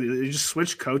 like where they just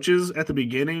switched coaches at the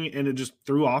beginning and it just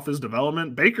threw off his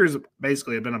development. Baker's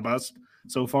basically been a bust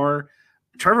so far.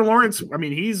 Trevor Lawrence, I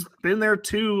mean, he's been there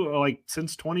too, like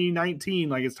since 2019.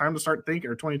 Like, it's time to start thinking,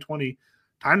 or 2020,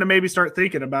 time to maybe start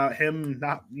thinking about him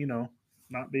not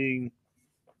being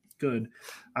good.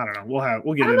 I don't know.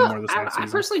 We'll get into more this offseason. I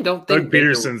personally don't think Doug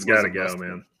Peterson's got to go,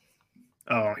 man.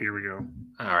 Oh, here we go.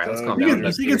 All right, let's calm down.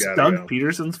 You think it's Doug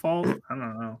Peterson's fault? I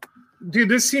don't know. Dude,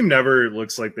 this team never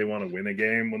looks like they want to win a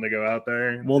game when they go out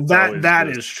there. Well, that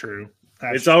is true.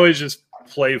 It's always just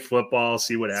play football,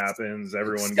 see what happens.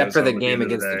 Everyone except for the game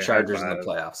against the Chargers in the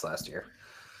playoffs last year.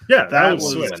 Yeah, that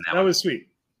was sweet. That was sweet.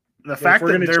 The fact that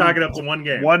we're going to chalk it up to one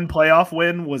game, one playoff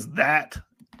win was that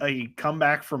a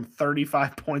comeback from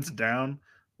 35 points down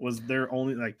was their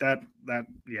only that.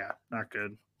 Yeah, not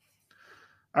good.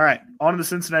 All right, on to the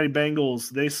Cincinnati Bengals.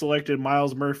 They selected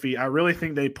Myles Murphy. I really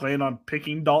think they planned on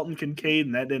picking Dalton Kincaid,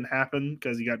 and that didn't happen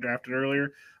because he got drafted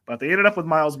earlier. But they ended up with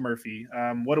Myles Murphy.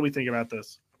 What do we think about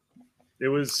this? It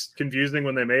was confusing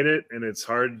when they made it, and it's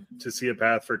hard to see a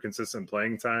path for consistent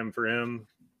playing time for him.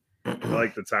 I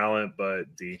like the talent,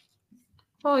 but D.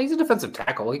 Well, he's a defensive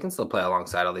tackle. He can still play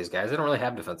alongside all these guys. They don't really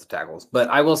have defensive tackles. But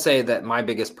I will say that my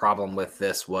biggest problem with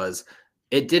this was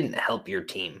it didn't help your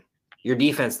team. Your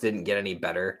defense didn't get any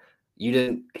better. He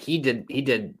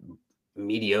did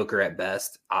mediocre at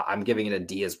best. I'm giving it a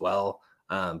D as well.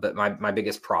 But my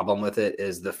biggest problem with it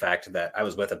is the fact that I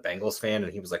was with a Bengals fan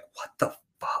and he was like, "What the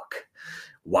fuck?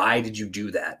 Why did you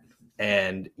do that?"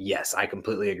 And yes, I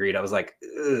completely agreed. I was like,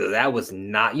 that was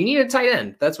not, you needed a tight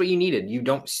end. That's what you needed. You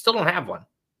still don't have one.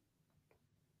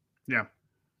 Yeah.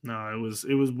 No, it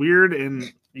was weird.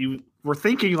 And you were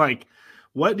thinking like,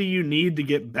 what do you need to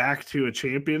get back to a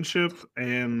championship?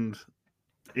 And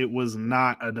it was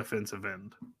not a defensive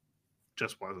end.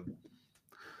 Just wasn't.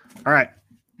 All right.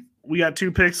 We got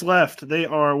 2 picks left.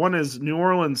 One is New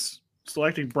Orleans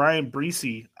selecting Brian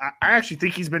Breesy. I actually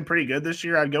think he's been pretty good this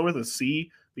year. I'd go with a C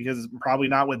because it's probably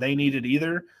not what they needed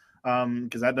either.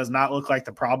 Because that does not look like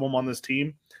the problem on this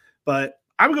team. But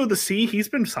I would go with the C. He's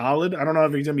been solid. I don't know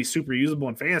if he's going to be super usable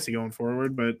in fantasy going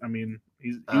forward, but I mean,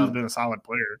 he's been a solid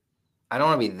player. I don't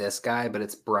want to be this guy, but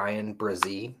it's Brian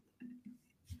Brzee.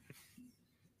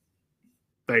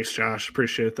 Thanks, Josh.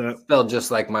 Appreciate that. Spelled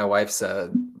just like my wife's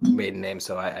maiden name,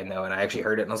 so I know. And I actually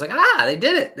heard it, and I was like, they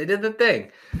did it. They did the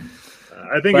thing.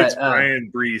 I think it's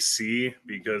Brian Brees C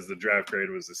because the draft grade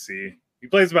was a C. He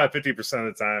plays about 50%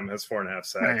 of the time, has 4.5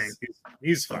 sacks.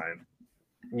 He's fine.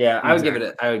 Yeah, I would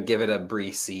give it a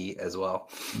Brees C as well.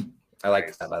 I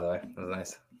like that, by the way. That was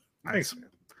nice. Thanks.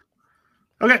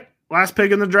 Okay. Last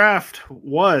pick in the draft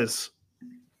was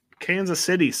Kansas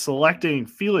City selecting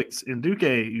Felix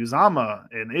Nduke-Uzomah,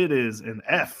 and it is an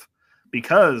F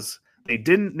because they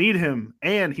didn't need him,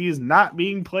 and he is not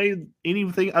being played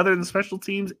anything other than special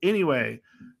teams anyway.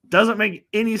 Doesn't make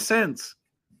any sense.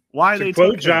 Why they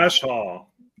quote Josh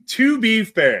Hall, to be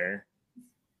fair,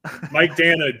 Mike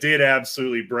Dana did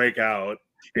absolutely break out.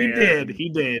 He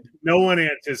did. No one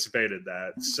anticipated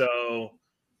that. So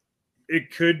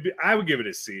it could be, I would give it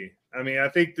a C. I mean, I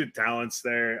think the talent's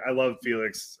there. I love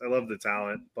Felix. I love the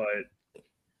talent, but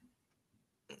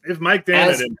if Mike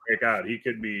Dana didn't break out, he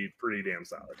could be pretty damn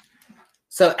solid.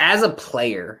 So as a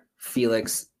player,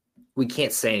 Felix, we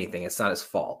can't say anything. It's not his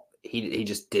fault. He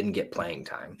just didn't get playing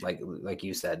time. Like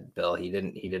you said, Bill,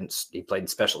 he played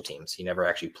special teams. He never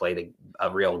actually played a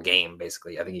real game,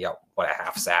 basically. I think he got a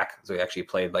half sack. So he actually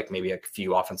played like maybe a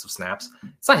few offensive snaps.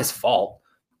 It's not his fault.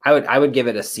 I would give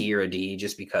it a C or a D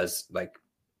just because like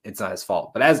it's not his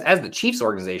fault. But as the Chiefs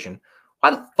organization, why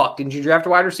the fuck didn't you draft a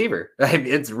wide receiver?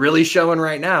 It's really showing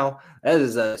right now. That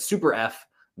is a super F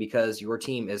because your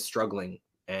team is struggling.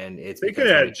 And they could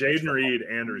have had Jaden Reed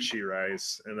and Rashee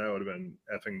Rice, and that would have been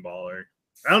effing baller.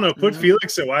 I don't know. Put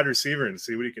Felix at wide receiver and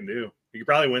see what he can do. He could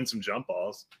probably win some jump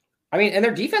balls. I mean, and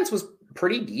their defense was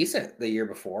pretty decent the year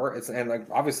before. And like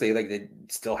obviously, like they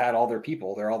still had all their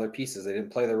people. They're all their pieces. They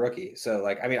didn't play their rookie. So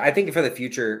like, I mean, I think for the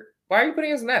future, why are you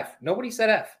putting us an F? Nobody said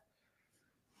F.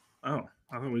 Oh,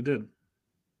 I thought we did.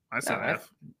 I said F.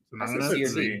 I said C or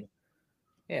D.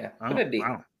 Yeah, put a D.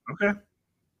 Wow. Okay.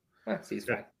 C's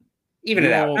fine. Even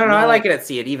it out. No, I like it at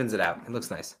C. It evens it out. It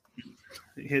looks nice.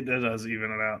 It does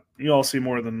even it out. You all see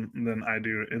more than I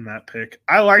do in that pick.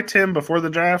 I liked him before the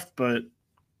draft, but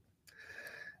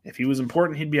if he was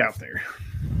important, he'd be out there.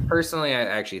 Personally, I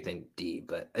actually think D,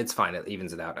 but it's fine. It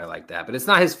evens it out. I like that. But it's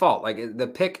not his fault. Like the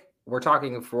pick we're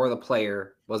talking for the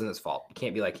player wasn't his fault. You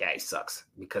can't be like, yeah, he sucks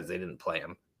because they didn't play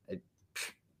him.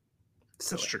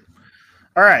 That's true.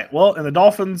 All right. Well, and the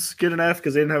Dolphins get an F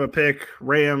because they didn't have a pick.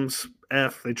 Rams,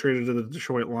 F. They traded to the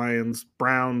Detroit Lions.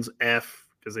 Browns, F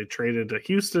because they traded to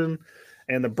Houston.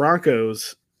 And the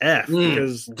Broncos, F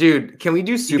because dude, can we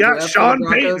do super? You got Sean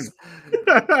Payton.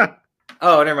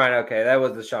 Oh, never mind. Okay, that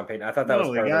was the Sean Payton. I thought that was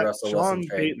part of the Russell Wilson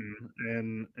trade.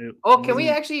 And can we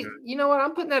actually? You know what?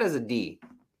 I'm putting that as a D.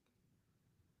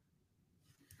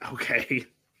 Okay,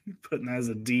 putting that as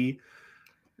a D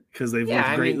because they've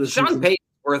looked great this Sean season. Payton's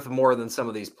worth more than some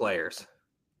of these players.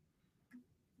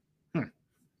 All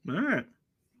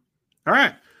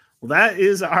right. Well, that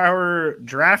is our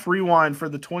draft rewind for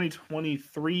the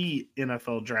 2023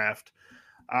 NFL draft.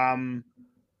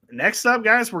 Next up,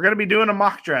 guys, we're going to be doing a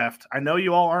mock draft. I know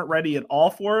you all aren't ready at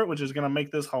all for it, which is going to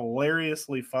make this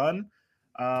hilariously fun.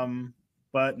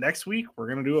 But next week, we're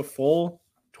going to do a full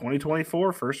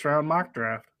 2024 first-round mock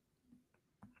draft.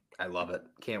 I love it.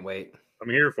 Can't wait. I'm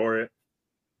here for it.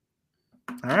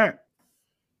 All right.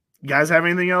 You guys have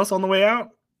anything else on the way out?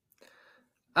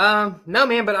 No,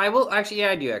 man, but I will actually.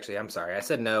 Yeah, I do actually. I'm sorry. I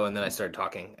said no, and then I started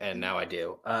talking, and now I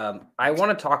do. I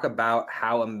want to talk about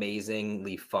how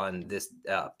amazingly fun this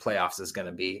playoffs is going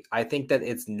to be. I think that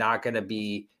it's not going to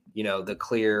be, the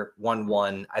clear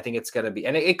 1-1. I think it's going to be,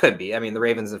 and it could be. I mean, the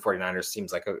Ravens and 49ers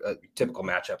seems like a typical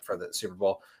matchup for the Super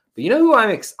Bowl. But you know who I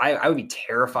would be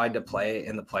terrified to play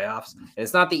in the playoffs? And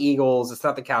it's not the Eagles. It's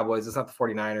not the Cowboys. It's not the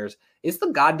 49ers. It's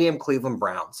the goddamn Cleveland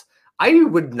Browns. I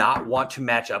would not want to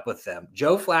match up with them.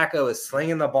 Joe Flacco is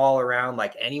slinging the ball around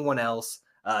like anyone else,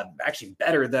 actually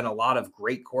better than a lot of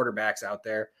great quarterbacks out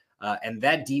there. And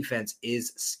that defense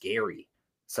is scary.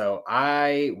 So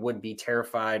I would be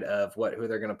terrified of who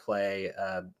they're going to play.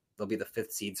 They'll be the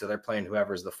 5th seed. So they're playing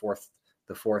whoever's the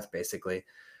fourth, basically.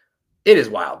 It is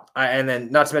wild. And then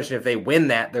not to mention if they win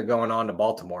that, they're going on to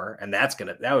Baltimore. And that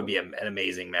would be an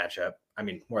amazing matchup. I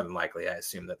mean, more than likely, I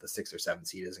assume that the 6th or 7th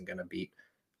seed isn't going to beat,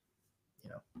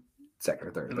 2nd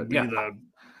or 3rd. It'll be the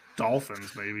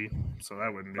Dolphins, maybe. So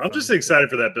that wouldn't be I'm fun. just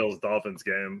excited for that Bills-Dolphins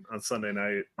game on Sunday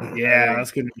night. Yeah, that's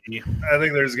going to be. I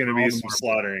think there's going to be some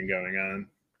slaughtering going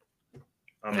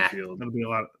on the field.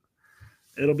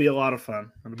 It'll be a lot of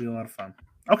fun.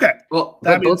 Okay. Well,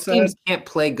 both teams can't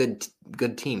play good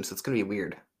teams, so it's going to be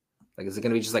weird. Like, is it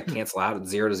going to be just like cancel out at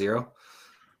 0-0?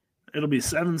 It'll be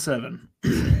 7-7.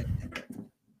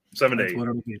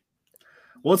 7-8.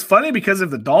 Well, it's funny because if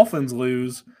the Dolphins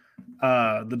lose,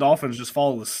 the Dolphins just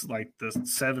fall the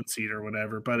 7th seed or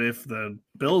whatever. But if the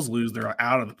Bills lose, they're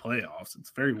out of the playoffs. It's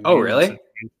very weird. Oh, really?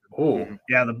 Oh,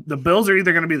 yeah. The Bills are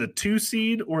either going to be the 2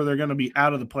 seed or they're going to be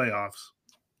out of the playoffs.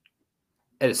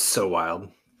 It is so wild.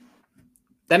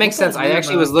 That makes sense. I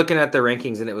actually was looking at the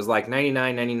rankings and it was like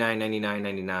 99, 99, 99,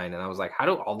 99. And I was like, how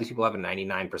do all these people have a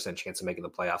 99% chance of making the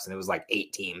playoffs? And it was like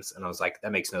 8 teams. And I was like,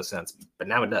 that makes no sense. But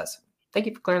now it does. Thank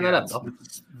you for clearing that up, though.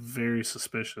 It's very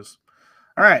suspicious.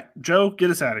 All right, Joe, get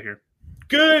us out of here.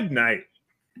 Good night.